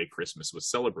change the way Christmas was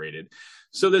celebrated.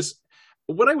 So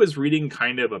what I was reading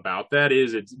kind of about that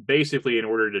is it's basically in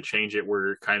order to change it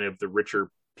where kind of the richer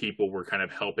people were kind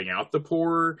of helping out the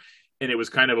poor, and it was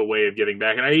kind of a way of giving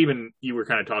back. And you were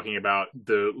kind of talking about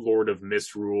the Lord of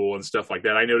Misrule and stuff like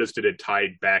that. I noticed it had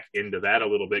tied back into that a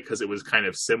little bit because it was kind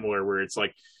of similar where it's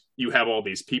like you have all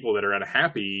these people that are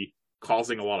unhappy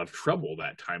causing a lot of trouble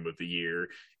that time of the year.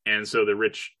 And so the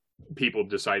rich people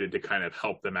decided to kind of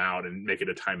help them out and make it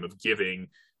a time of giving,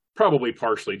 probably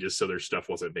partially just so their stuff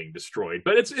wasn't being destroyed.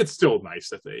 But it's still nice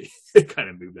that they kind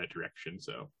of moved that direction.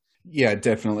 So yeah,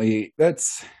 definitely.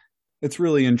 It's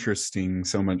really interesting.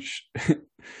 So much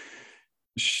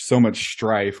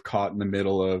strife caught in the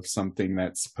middle of something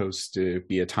that's supposed to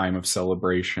be a time of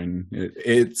celebration.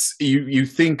 It's you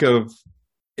think of,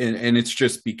 and it's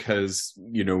just because,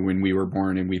 you know, when we were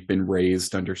born and we've been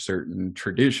raised under certain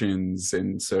traditions,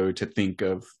 and so to think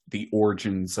of the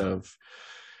origins of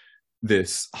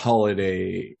this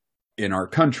holiday in our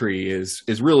country is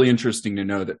really interesting to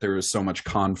know that there is so much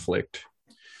conflict.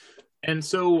 And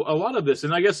so a lot of this,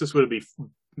 and I guess this would have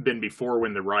been before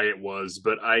when the riot was,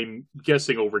 but I'm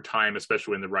guessing over time,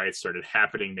 especially when the riots started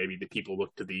happening, maybe the people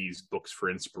looked to these books for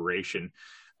inspiration.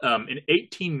 In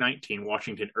 1819,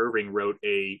 Washington Irving wrote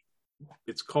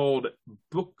it's called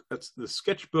that's the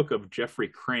Sketchbook of Geoffrey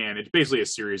Cran. It's basically a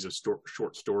series of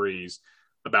short stories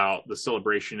about the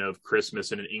celebration of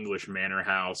Christmas in an English manor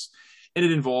house. And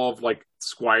it involved like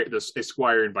a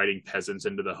squire inviting peasants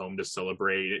into the home to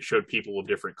celebrate. It showed people of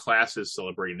different classes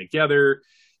celebrating together.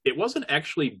 It wasn't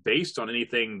actually based on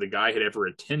anything the guy had ever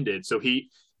attended. So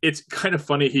it's kind of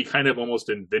funny. He kind of almost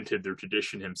invented the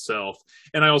tradition himself.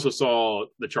 And I also saw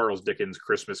the Charles Dickens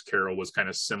Christmas Carol was kind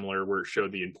of similar, where it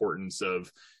showed the importance of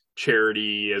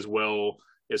charity as well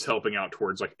as helping out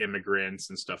towards like immigrants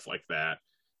and stuff like that.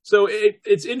 So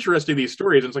it's interesting, these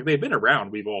stories. It's like they've been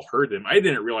around. We've all heard them. I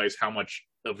didn't realize how much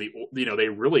of they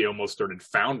really almost started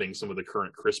founding some of the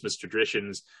current Christmas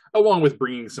traditions, along with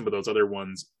bringing some of those other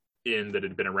ones in that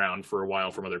had been around for a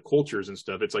while from other cultures and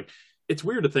stuff. It's like, it's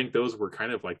weird to think those were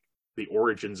kind of like the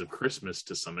origins of Christmas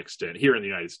to some extent, here in the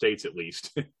United States, at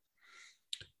least.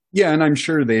 Yeah. And I'm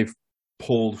sure they've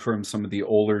pulled from some of the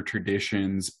older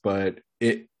traditions, but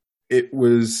it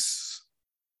was,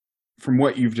 from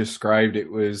what you've described,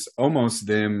 it was almost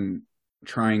them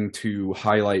trying to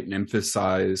highlight and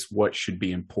emphasize what should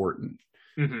be important.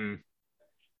 Mm-hmm.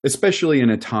 Especially in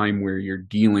a time where you're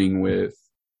dealing with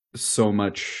so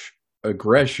much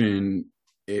aggression,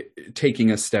 taking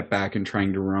a step back and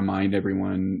trying to remind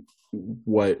everyone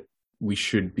what we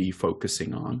should be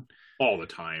focusing on. All the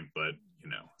time, but, you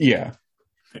know. Yeah.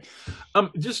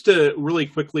 Just to really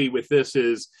quickly with this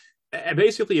is,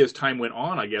 basically, as time went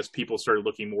on, I guess people started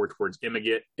looking more towards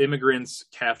immigrants,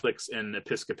 Catholics, and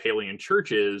Episcopalian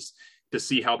churches to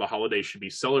see how the holiday should be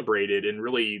celebrated. And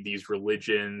really, these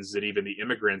religions and even the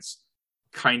immigrants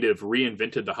kind of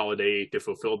reinvented the holiday to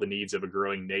fulfill the needs of a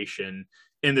growing nation,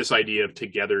 and this idea of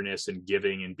togetherness and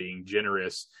giving and being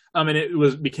generous. And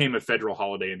it became a federal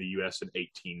holiday in the U.S. in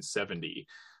 1870.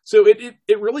 So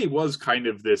it really was kind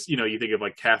of this, you know, you think of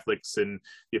like Catholics and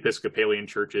the Episcopalian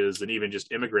churches and even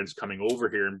just immigrants coming over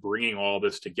here and bringing all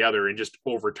this together. And just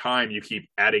over time, you keep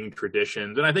adding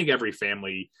traditions. And I think every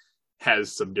family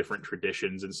has some different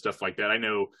traditions and stuff like that. I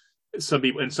know some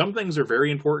people, and some things are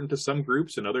very important to some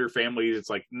groups, and other families,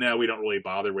 it's like, no, we don't really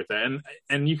bother with that.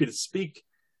 And you could speak,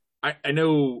 I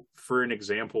know, for an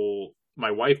example, my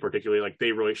wife particularly, like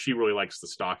she really likes the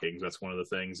stockings. That's one of the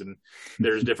things. And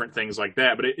there's different things like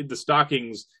that, but the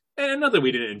stockings, and not that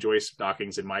we didn't enjoy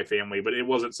stockings in my family, but it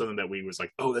wasn't something that we was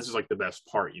like, oh, this is like the best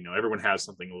part. You know, everyone has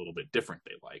something a little bit different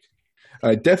they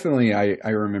like. Definitely. I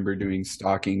remember doing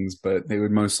stockings, but they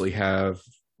would mostly have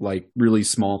like really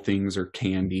small things or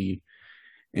candy.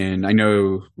 And I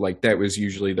know like that was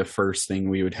usually the first thing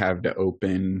we would have to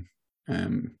open.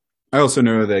 I also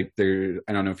know that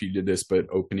I don't know if you did this, but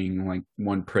opening like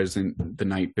one present the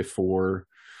night before,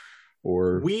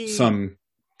 or some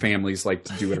families like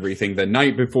to do everything the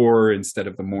night before instead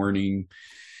of the morning.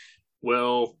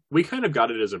 Well, we kind of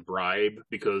got it as a bribe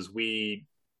because we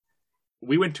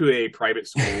went to a private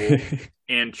school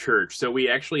and church. So we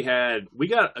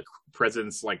got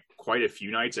presents like quite a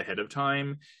few nights ahead of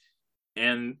time.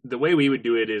 And the way we would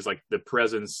do it is like the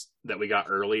presents that we got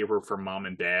early were from mom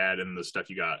and dad, and the stuff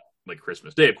you got like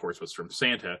Christmas Day, of course, was from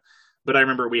Santa. But I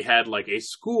remember we had like a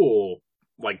school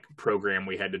like program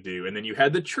we had to do, and then you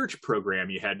had the church program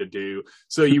you had to do.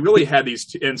 So you really had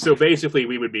these and so basically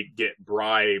we would get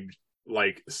bribed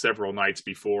like several nights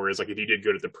before. Is like, if you did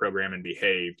good at the program and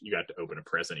behaved, you got to open a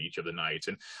present each of the nights.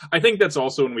 And I think that's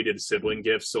also when we did sibling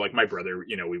gifts. So like my brother,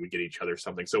 you know, we would get each other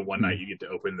something. So one night you get to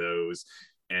open those.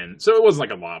 And so it wasn't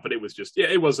like a lot, but it was just, yeah,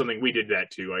 it was something we did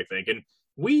that too, I think. And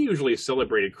we usually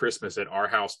celebrated Christmas at our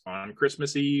house on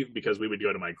Christmas Eve because we would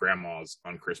go to my grandma's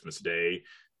on Christmas Day.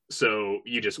 So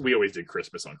we always did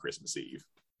Christmas on Christmas Eve.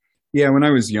 Yeah, when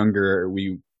I was younger,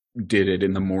 we did it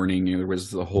in the morning. There was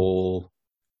the whole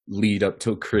lead up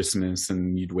till Christmas,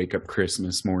 and you'd wake up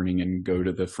Christmas morning and go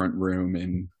to the front room,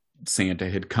 and Santa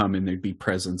had come, and there'd be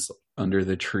presents under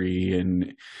the tree.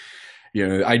 And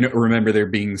I remember there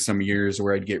being some years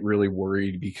where I'd get really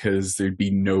worried because there'd be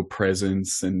no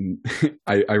presents. And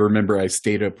I remember I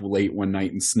stayed up late one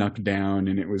night and snuck down,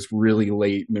 and it was really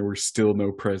late and there were still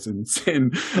no presents.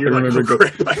 And You're on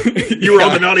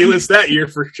the naughty list that year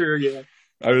for sure. Yeah.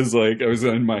 I was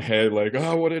in my head like,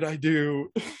 oh, what did I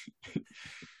do?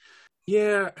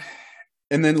 Yeah.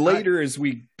 And then later, as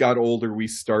we got older, we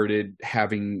started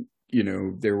having,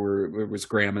 it was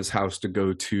grandma's house to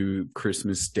go to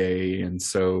Christmas Day. And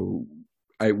so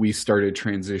we started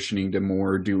transitioning to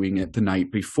more doing it the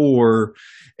night before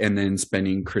and then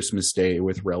spending Christmas Day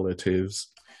with relatives.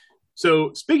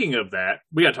 So speaking of that,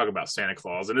 we got to talk about Santa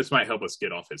Claus, and this might help us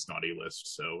get off his naughty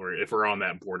list. So if we're on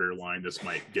that borderline, this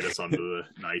might get us onto the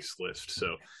nice list.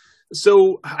 So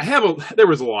there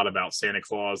was a lot about Santa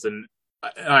Claus, and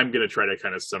I'm going to try to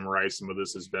kind of summarize some of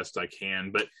this as best I can,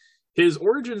 but his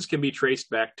origins can be traced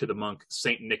back to the monk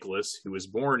Saint Nicholas, who was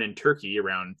born in Turkey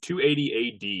around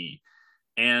 280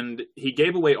 AD, and he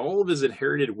gave away all of his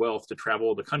inherited wealth to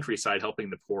travel the countryside helping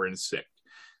the poor and sick.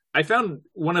 I found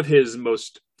one of his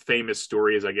most famous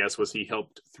stories, I guess, was he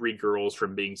helped 3 girls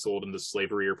from being sold into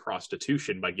slavery or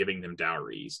prostitution by giving them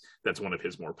dowries. That's one of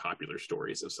his more popular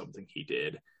stories of something he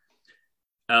did.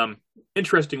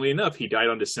 Interestingly enough, he died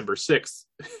on December 6th.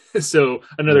 So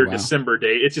another December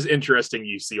date. It's just interesting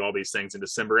you see all these things in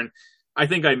December. And I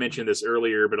think I mentioned this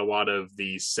earlier, but a lot of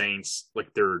these saints,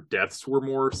 like their deaths were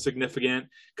more significant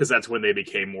because that's when they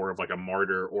became more of like a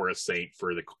martyr or a saint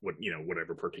for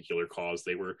whatever particular cause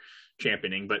they were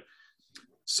championing. But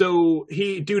so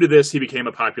due to this, he became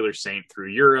a popular saint through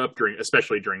Europe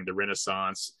especially during the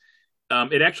Renaissance.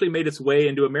 It actually made its way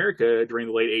into America during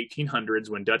the late 1800s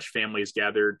when Dutch families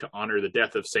gathered to honor the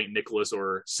death of St. Nicholas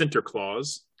or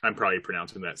Sinterklaas. I'm probably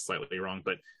pronouncing that slightly wrong,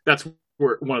 but that's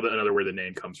where where the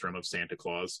name comes from of Santa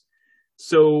Claus.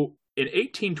 So in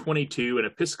 1822, an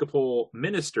Episcopal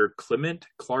minister, Clement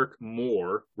Clark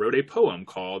Moore, wrote a poem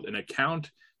called An Account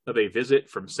of a Visit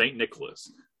from St.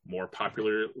 Nicholas, more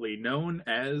popularly known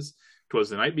as 'Twas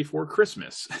the Night Before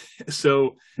Christmas.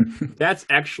 So that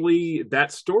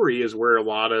story is where a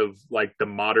lot of like the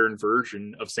modern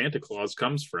version of Santa Claus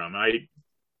comes from.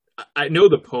 I know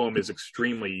the poem is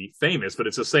extremely famous, but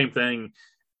it's the same thing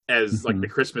as like the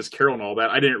Christmas Carol and all that.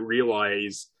 I didn't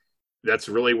realize that's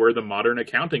really where the modern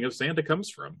accounting of Santa comes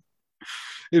from.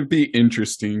 It'd be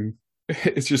interesting.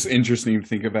 It's just interesting to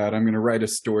think about. I'm going to write a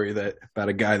story about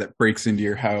a guy that breaks into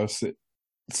your house at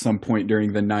some point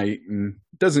during the night and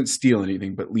doesn't steal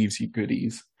anything but leaves you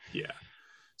goodies. Yeah.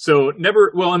 So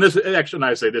and this actually,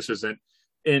 I say this isn't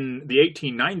in the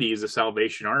 1890s, the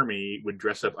Salvation Army would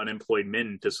dress up unemployed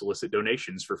men to solicit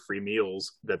donations for free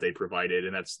meals that they provided,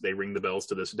 and they ring the bells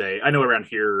to this day. I know around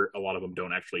here a lot of them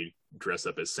don't actually dress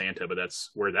up as Santa, but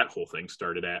that's where that whole thing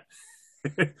started at.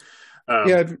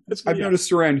 I've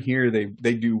noticed around here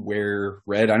they do wear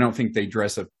red. I don't think they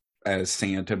dress up as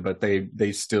Santa, but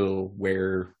they still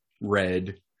wear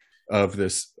red of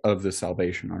the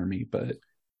Salvation Army.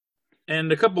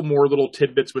 And a couple more little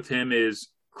tidbits with him is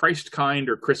Christ Kind,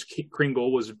 or Kris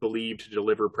Kringle, was believed to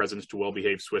deliver presents to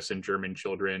well-behaved Swiss and German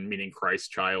children, meaning Christ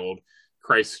child.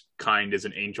 Christ Kind is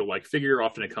an angel-like figure,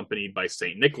 often accompanied by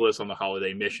St. Nicholas on the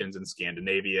holiday missions in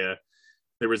Scandinavia.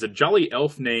 There was a jolly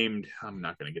elf named, I'm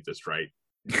not going to get this right,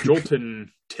 Jolton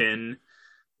Tin,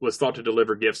 was thought to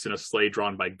deliver gifts in a sleigh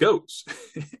drawn by goats.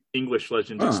 English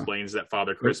legend explains that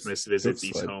Father Christmas visits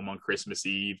each home on Christmas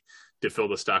Eve to fill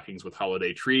the stockings with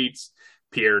holiday treats.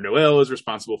 Pierre Noël is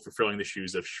responsible for filling the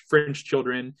shoes of French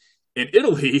children. In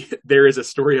Italy, there is a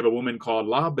story of a woman called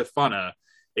La Befana,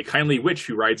 a kindly witch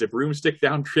who rides a broomstick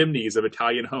down chimneys of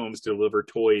Italian homes to deliver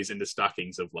toys into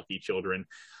stockings of lucky children.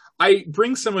 I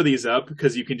bring some of these up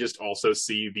because you can just also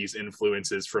see these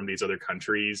influences from these other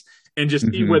countries, and just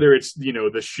whether it's,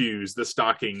 the shoes, the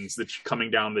stockings, coming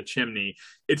down the chimney,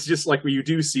 it's just like you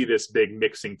do see this big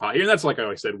mixing pot. And that's, like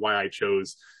I said, why I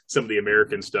chose some of the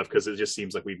American stuff, because it just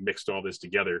seems like we've mixed all this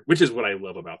together, which is what I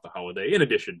love about the holiday, in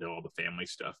addition to all the family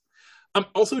stuff.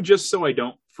 Also, just so I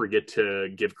don't forget to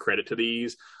give credit to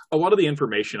these, a lot of the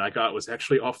information I got was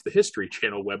actually off the History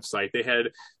Channel website. They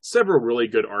had several really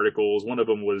good articles. One of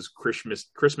them was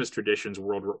Christmas traditions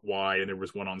worldwide, and there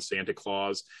was one on Santa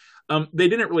Claus. They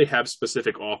didn't really have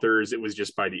specific authors. It was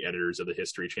just by the editors of the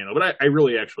History Channel. But I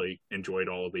really actually enjoyed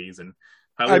all of these, and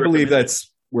highly I believe recommend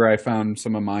that's where I found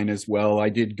some of mine as well. I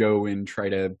did go and try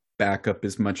to back up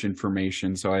as much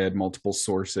information, so I had multiple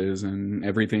sources and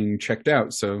everything checked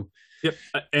out. So Yep.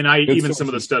 And I good even some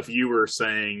of the sources. stuff you were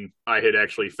saying I had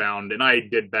actually found, and I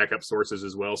did backup sources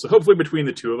as well. So hopefully between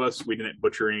the two of us, we didn't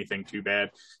butcher anything too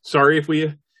bad. Sorry if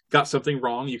we got something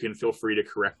wrong. You can feel free to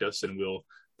correct us, and we'll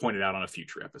point it out on a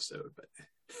future episode.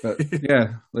 But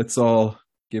yeah, let's all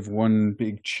give one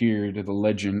big cheer to the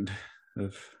legend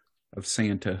of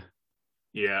Santa.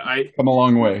 Yeah, Come a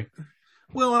long way.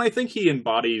 well, and I think he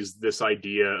embodies this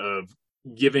idea of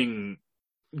giving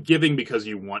because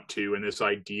you want to, and this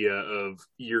idea of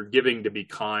you're giving to be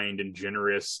kind and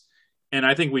generous. And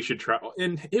I think we should try,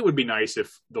 and it would be nice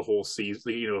if the whole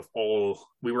season, if all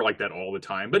we were like that all the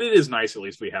time, but it is nice at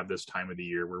least we have this time of the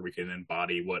year where we can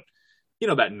embody what,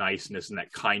 that niceness and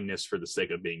that kindness for the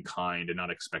sake of being kind and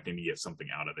not expecting to get something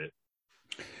out of it.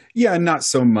 Yeah, not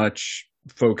so much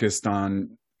focused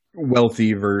on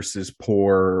wealthy versus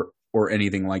poor or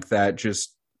anything like that.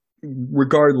 Just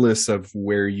regardless of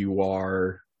where you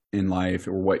are in life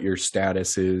or what your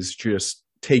status is, just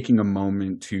taking a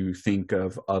moment to think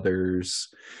of others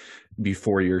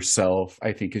before yourself,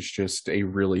 I think is just a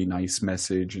really nice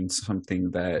message and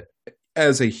something that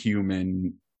as a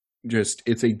human, just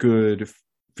it's a good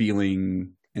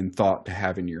feeling and thought to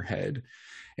have in your head.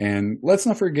 And let's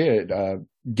not forget,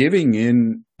 giving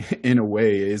in a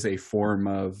way is a form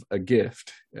of a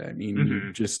gift. I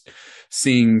mean, just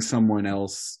seeing someone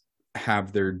else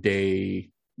have their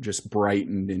day just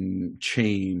brightened and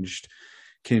changed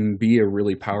can be a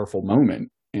really powerful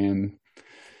moment. And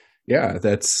yeah,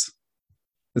 that's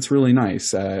really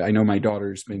nice. I know my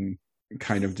daughter's been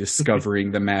kind of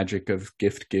discovering the magic of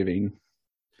gift giving.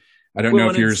 I don't know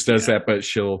if yours does that, but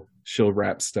she'll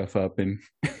wrap stuff up and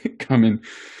come and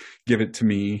give it to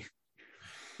me.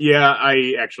 Yeah,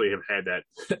 I actually have had that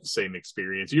same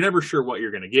experience. You're never sure what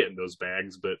you're going to get in those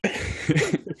bags, but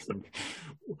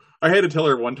I had to tell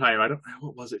her one time, I don't know,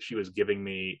 what was it she was giving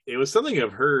me? It was something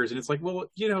of hers, and it's like, well,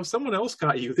 someone else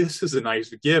got you. This is a nice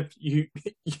gift. I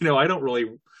didn't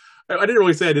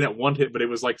really say I didn't want it, but it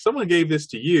was like, someone gave this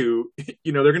to you.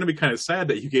 They're going to be kind of sad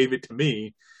that you gave it to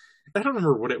me. I don't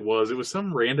remember what it was. It was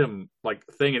some random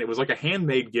thing, and it was like a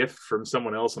handmade gift from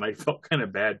someone else, and I felt kind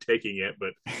of bad taking it,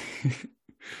 but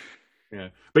yeah.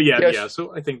 But yeah.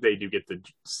 So I think they do get to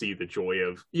see the joy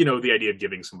of, the idea of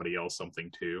giving somebody else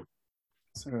something too.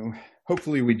 So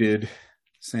hopefully we did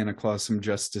Santa Claus some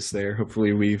justice there.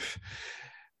 Hopefully we've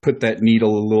put that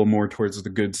needle a little more towards the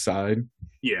good side.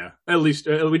 Yeah, at least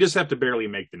we just have to barely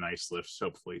make the nice lifts,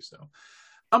 hopefully. So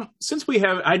since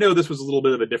I know this was a little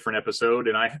bit of a different episode,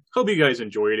 and I hope you guys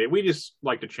enjoyed it. We just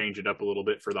like to change it up a little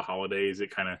bit for the holidays.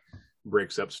 It kind of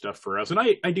breaks up stuff for us. And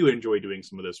I do enjoy doing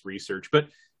some of this research, but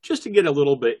just to get a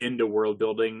little bit into world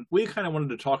building, we kind of wanted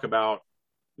to talk about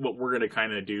what we're going to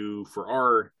kind of do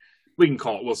for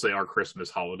we'll say our Christmas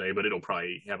holiday, but it'll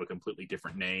probably have a completely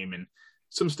different name, and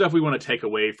some stuff we want to take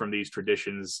away from these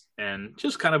traditions and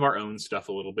just kind of our own stuff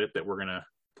a little bit that we're going to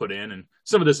put in. And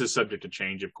some of this is subject to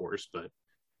change, of course, but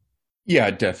yeah,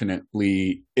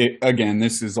 definitely. Again,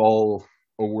 this is all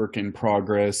a work in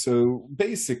progress. So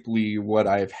basically what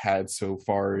I've had so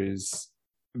far is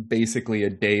basically a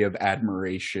day of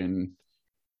admiration.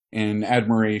 And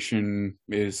admiration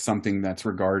is something that's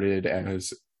regarded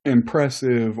as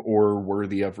impressive or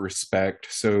worthy of respect.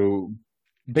 So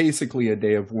basically a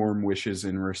day of warm wishes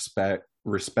and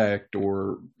respect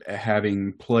or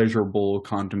having pleasurable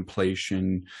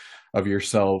contemplation of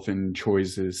yourself and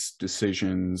choices,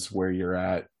 decisions, where you're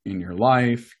at in your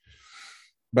life.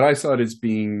 But I saw it as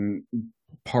being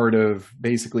part of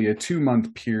basically a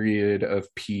 2-month period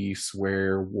of peace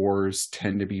where wars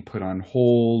tend to be put on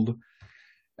hold,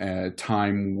 a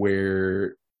time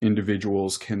where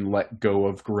individuals can let go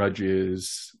of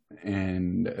grudges,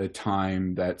 and a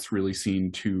time that's really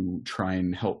seen to try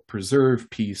and help preserve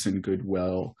peace and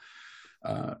goodwill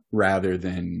rather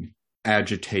than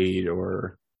agitate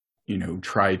or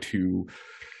try to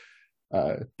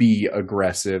be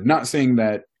aggressive. Not saying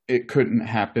that it couldn't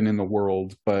happen in the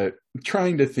world, but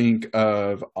trying to think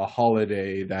of a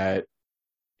holiday that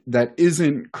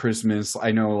isn't Christmas.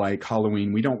 I know, like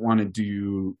Halloween, we don't want to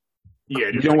do.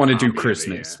 Yeah, we don't want to do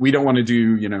Christmas. We don't want to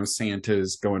do,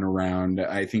 Santa's going around.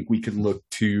 I think we could look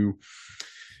to,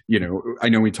 I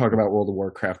know we talk about World of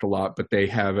Warcraft a lot, but they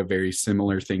have a very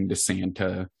similar thing to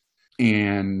Santa.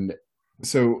 And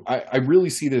So I really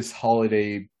see this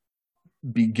holiday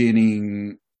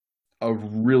beginning a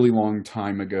really long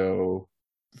time ago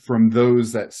from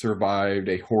those that survived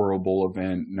a horrible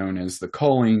event known as the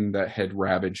culling that had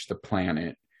ravaged the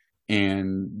planet.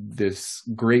 And this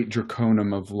great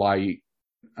draconum of light,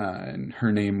 and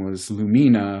her name was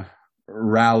Lumina,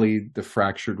 rallied the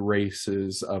fractured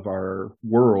races of our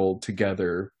world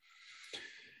together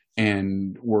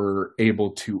and were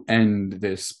able to end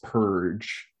this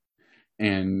purge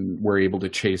and were able to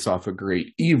chase off a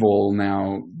great evil.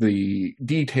 Now, the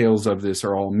details of this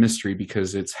are all mystery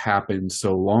because it's happened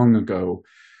so long ago,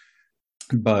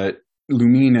 but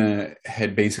Lumina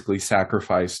had basically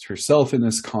sacrificed herself in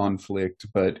this conflict,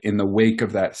 but in the wake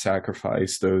of that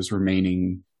sacrifice, those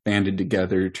remaining banded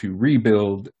together to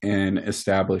rebuild and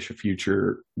establish a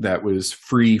future that was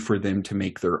free for them to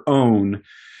make their own.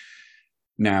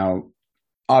 Now,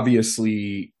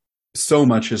 obviously, so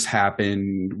much has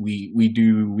happened. We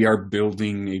are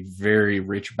building a very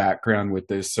rich background with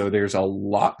this, so there's a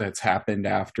lot that's happened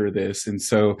after this, and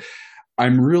so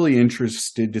I'm really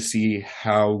interested to see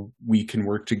how we can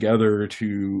work together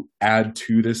to add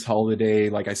to this holiday.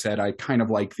 Like I said, I kind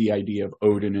of like the idea of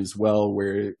Odin as well,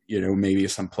 where, maybe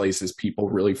some places people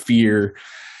really fear,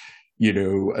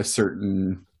 a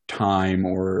certain time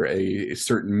or a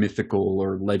certain mythical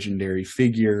or legendary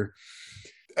figure.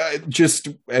 Just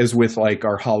as with like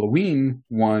our Halloween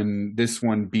one, this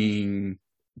one being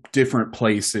different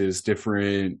places,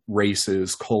 different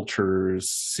races, cultures,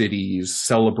 cities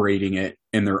celebrating it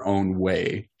in their own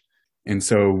way. And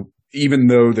so even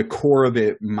though the core of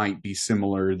it might be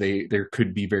similar, there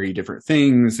could be very different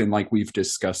things. And like we've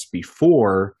discussed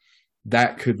before,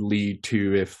 that could lead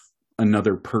to, if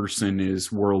another person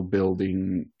is world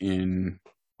building in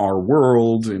our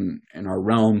world and our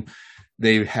realm,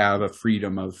 they have a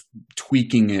freedom of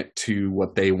tweaking it to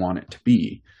what they want it to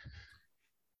be.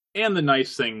 And the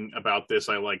nice thing about this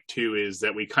I like too is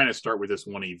that we kind of start with this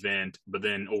one event, but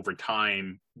then over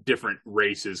time, different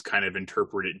races kind of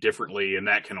interpret it differently. And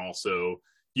that can also,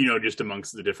 just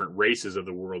amongst the different races of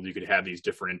the world, you could have these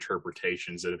different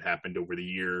interpretations that have happened over the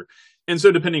year. And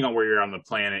so depending on where you're on the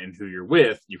planet and who you're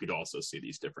with, you could also see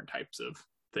these different types of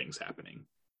things happening.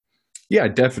 Yeah,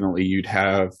 definitely. You'd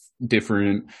have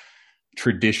different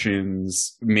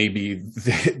traditions. Maybe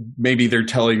they're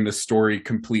telling the story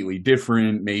completely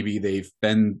different. Maybe they've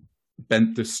bent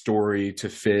the story to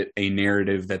fit a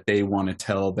narrative that they want to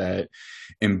tell that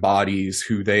embodies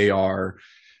who they are.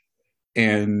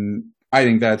 And I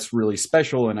think that's really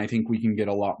special, and I think we can get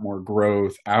a lot more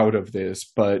growth out of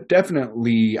this. But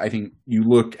definitely, I think you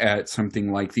look at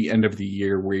something like the end of the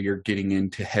year where you're getting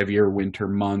into heavier winter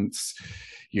months.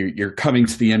 You're coming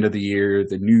to the end of the year,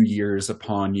 the new year is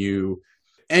upon you.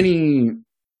 Any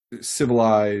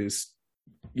civilized,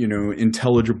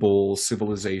 intelligible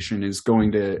civilization is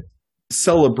going to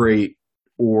celebrate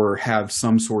or have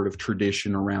some sort of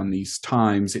tradition around these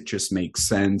times. It just makes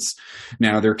sense.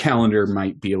 Now, their calendar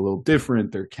might be a little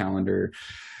different. Their calendar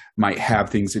might have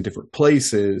things in different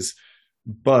places,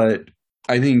 but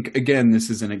I think, again,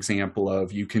 this is an example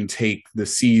of you can take the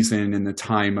season and the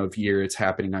time of year it's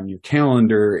happening on your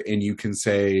calendar, and you can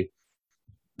say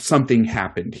something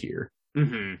happened here.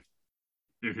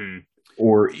 Mm-hmm. Mm-hmm.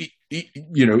 Or,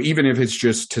 even if it's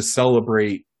just to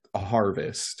celebrate a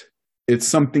harvest, it's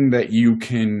something that you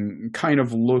can kind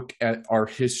of look at our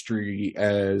history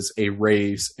as a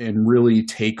race and really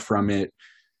take from it.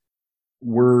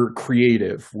 We're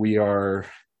creative. We are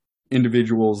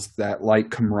individuals that like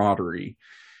camaraderie,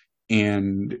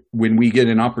 and when we get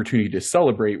an opportunity to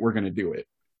celebrate, we're going to do it.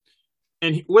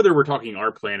 And whether we're talking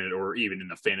our planet or even in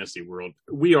the fantasy world,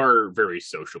 we are very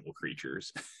sociable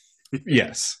creatures.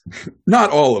 Yes, not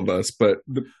all of us, but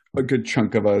a good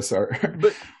chunk of us are.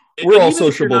 But we're all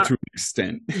sociable to an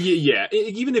extent. Yeah,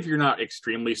 even if you're not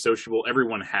extremely sociable,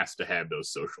 everyone has to have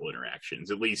those social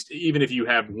interactions. At least, even if you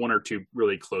have one or two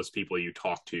really close people you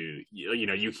talk to,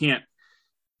 you can't.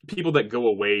 People that go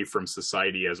away from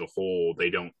society as a whole,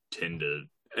 they don't tend to,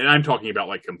 and I'm talking about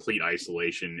like complete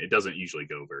isolation, it doesn't usually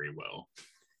go very well.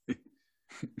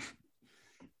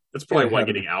 That's probably why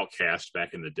getting outcast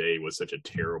back in the day was such a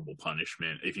terrible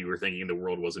punishment. If you were thinking the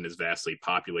world wasn't as vastly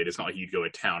populated, it's not like you'd go a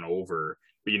town over,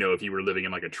 but if you were living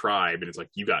in like a tribe and it's like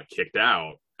you got kicked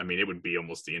out, I mean, it would be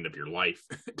almost the end of your life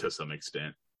to some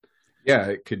extent. Yeah,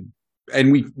 it could.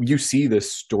 And you see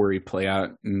this story play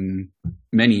out in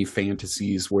many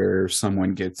fantasies where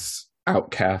someone gets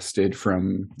outcasted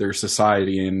from their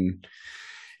society, and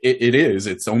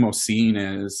it's almost seen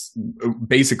as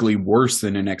basically worse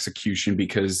than an execution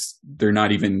because they're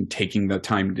not even taking the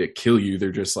time to kill you.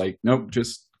 They're just like, nope,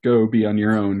 just go be on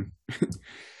your own.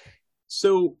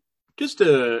 So Just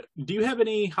do you have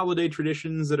any holiday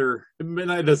traditions that are, it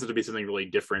doesn't have to be something really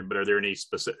different, but are there any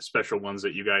special ones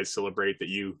that you guys celebrate that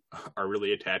you are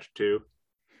really attached to?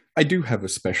 I do have a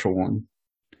special one.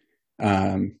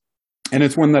 And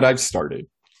it's one that I've started,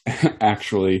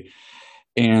 actually.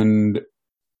 And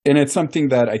it's something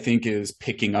that I think is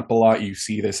picking up a lot. You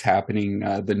see this happening,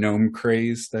 the gnome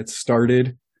craze that's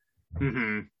started.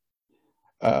 Mm-hmm.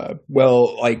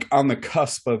 Well, like on the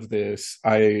cusp of this,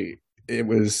 it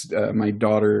was my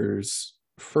daughter's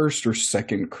first or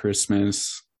second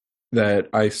Christmas that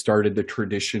I started the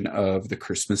tradition of the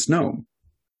Christmas gnome.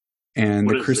 And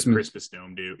what does the Christmas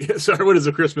gnome do? Sorry, what does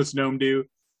the Christmas gnome do?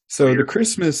 So the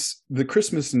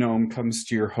Christmas gnome comes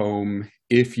to your home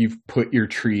if you've put your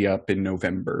tree up in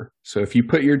November. So if you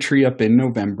put your tree up in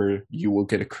November, you will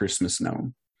get a Christmas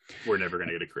gnome. We're never going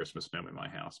to get a Christmas gnome in my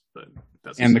house, but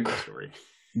that's a story.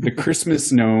 The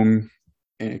Christmas gnome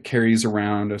carries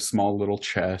around a small little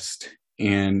chest,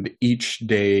 and each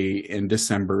day in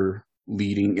December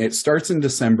it starts in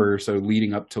December, so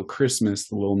leading up till Christmas,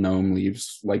 the little gnome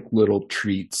leaves like little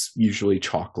treats, usually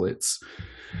chocolates,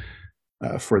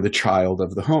 for the child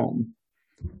of the home.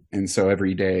 And so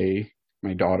every day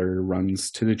my daughter runs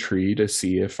to the tree to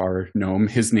see if our gnome,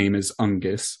 his name is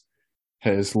Ungus,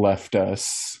 has left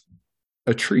us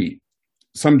a treat.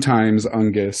 Sometimes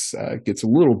Ungus gets a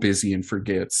little busy and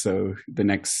forgets, so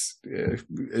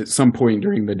at some point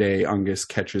during the day, Ungus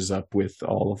catches up with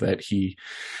all that he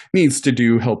needs to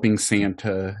do, helping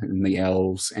Santa and the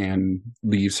elves, and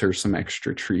leaves her some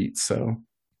extra treats. So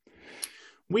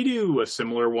we do a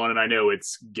similar one, and I know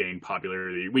it's gained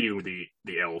popularity. We do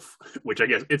the elf, which I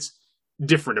guess it's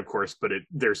different, of course, but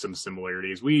there's some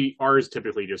similarities. Ours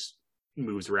typically just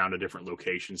moves around to different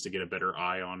locations to get a better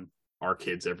eye on our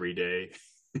kids every day.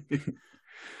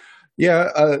 Yeah,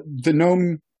 the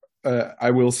gnome, I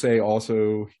will say,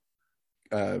 also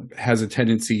has a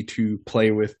tendency to play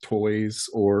with toys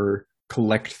or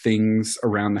collect things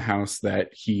around the house that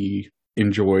he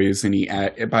enjoys, and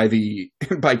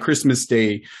by Christmas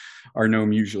Day, our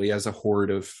gnome usually has a hoard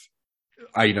of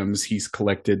items he's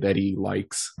collected that he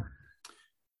likes.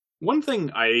 One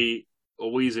thing I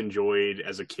always enjoyed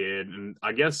as a kid, and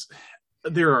I guess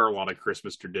there are a lot of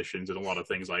Christmas traditions and a lot of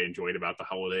things I enjoyed about the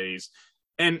holidays.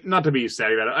 And not to be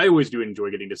sad about it, I always do enjoy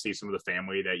getting to see some of the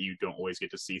family that you don't always get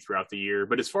to see throughout the year.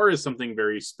 But as far as something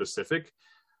very specific,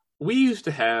 we used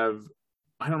to have,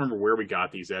 I don't remember where we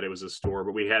got these at. It was a store,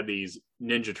 but we had these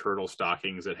Ninja Turtle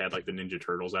stockings that had like the Ninja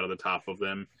Turtles out of the top of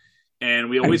them. And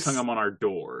we always hung them on our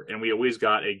door, and we always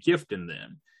got a gift in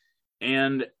them.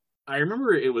 And I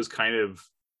remember it was kind of,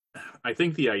 I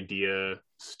think the idea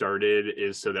started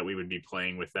is so that we would be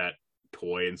playing with that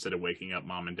toy instead of waking up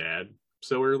mom and dad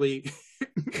so early.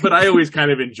 But I always kind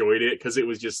of enjoyed it because it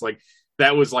was just like,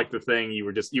 that was like the thing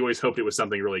you always hoped it was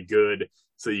something really good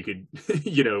so you could,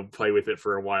 play with it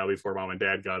for a while before mom and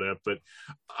dad got up. But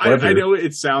I know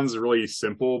it sounds really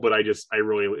simple, but I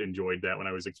really enjoyed that when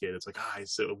I was a kid. It's like,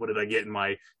 so what did I get in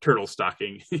my turtle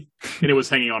stocking? And it was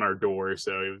hanging on our door,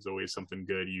 so it was always something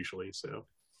good usually. So.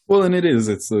 Well, and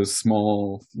it's those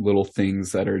small little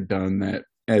things that are done that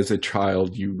as a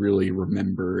child you really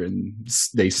remember, and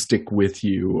they stick with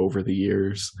you over the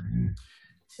years.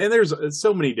 And there's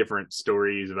so many different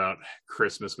stories about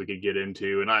Christmas we could get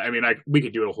into. And we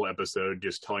could do a whole episode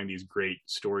just telling these great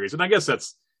stories. And I guess that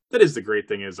is the great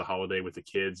thing as a holiday with the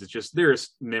kids. It's just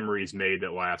there's memories made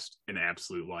that last an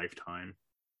absolute lifetime.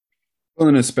 Well,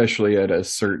 and especially at a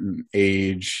certain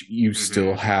age, you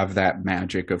still have that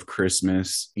magic of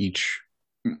Christmas. Each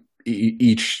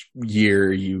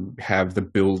year you have the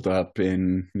build up,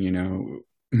 and,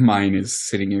 mine is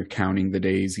sitting here counting the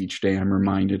days each day. I'm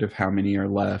reminded of how many are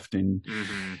left, and,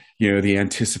 the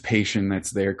anticipation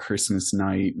that's there Christmas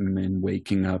night, and then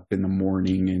waking up in the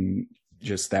morning and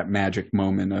just that magic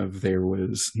moment of there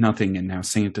was nothing and now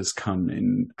Santa's come,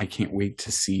 and I can't wait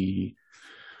to see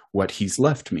what he's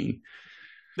left me.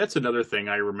 That's another thing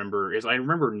I remember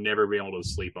never being able to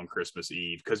sleep on Christmas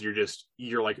Eve, because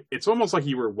you're like, it's almost like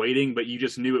you were waiting, but you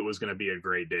just knew it was going to be a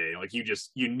great day. Like you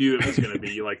knew it was going to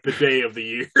be like the day of the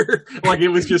year. Like it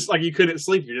was just like you couldn't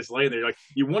sleep. You're just laying there. Like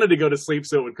you wanted to go to sleep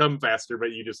so it would come faster,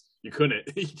 but you couldn't.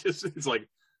 It's like,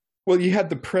 well, you had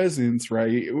the presents,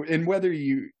 right? And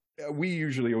we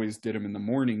usually always did them in the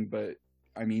morning, but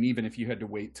I mean, even if you had to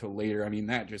wait till later, I mean,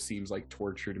 that just seems like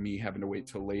torture to me, having to wait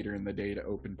till later in the day to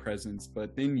open presents.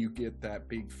 But then you get that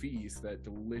big feast, that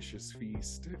delicious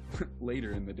feast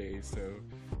later in the day. So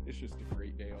it's just a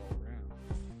great day all around.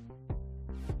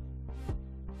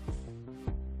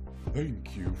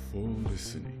 Thank you for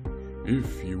listening.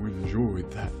 If you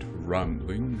enjoyed that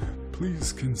rambling,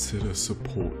 please consider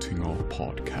supporting our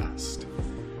podcast.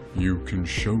 You can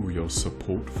show your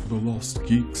support for the Lost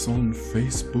Geeks on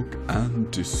Facebook and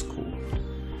Discord.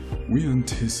 We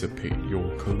anticipate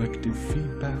your collective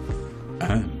feedback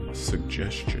and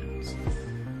suggestions.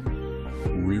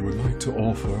 We would like to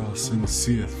offer our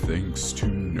sincere thanks to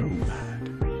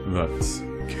Nomad, that's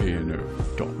KNO.MAD,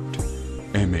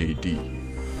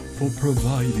 for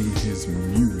providing his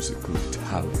musical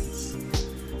talents.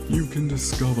 You can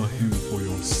discover him for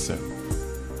yourself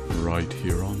right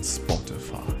here on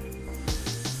Spotify.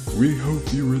 We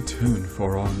hope you return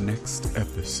for our next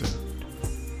episode.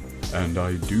 And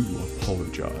I do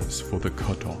apologize for the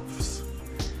cutoffs.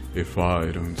 If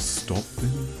I don't stop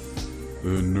them,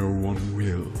 then no one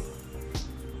will.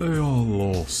 They are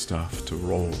lost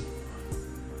after all.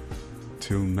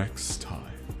 Till next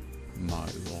time, my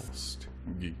lost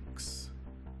geeks.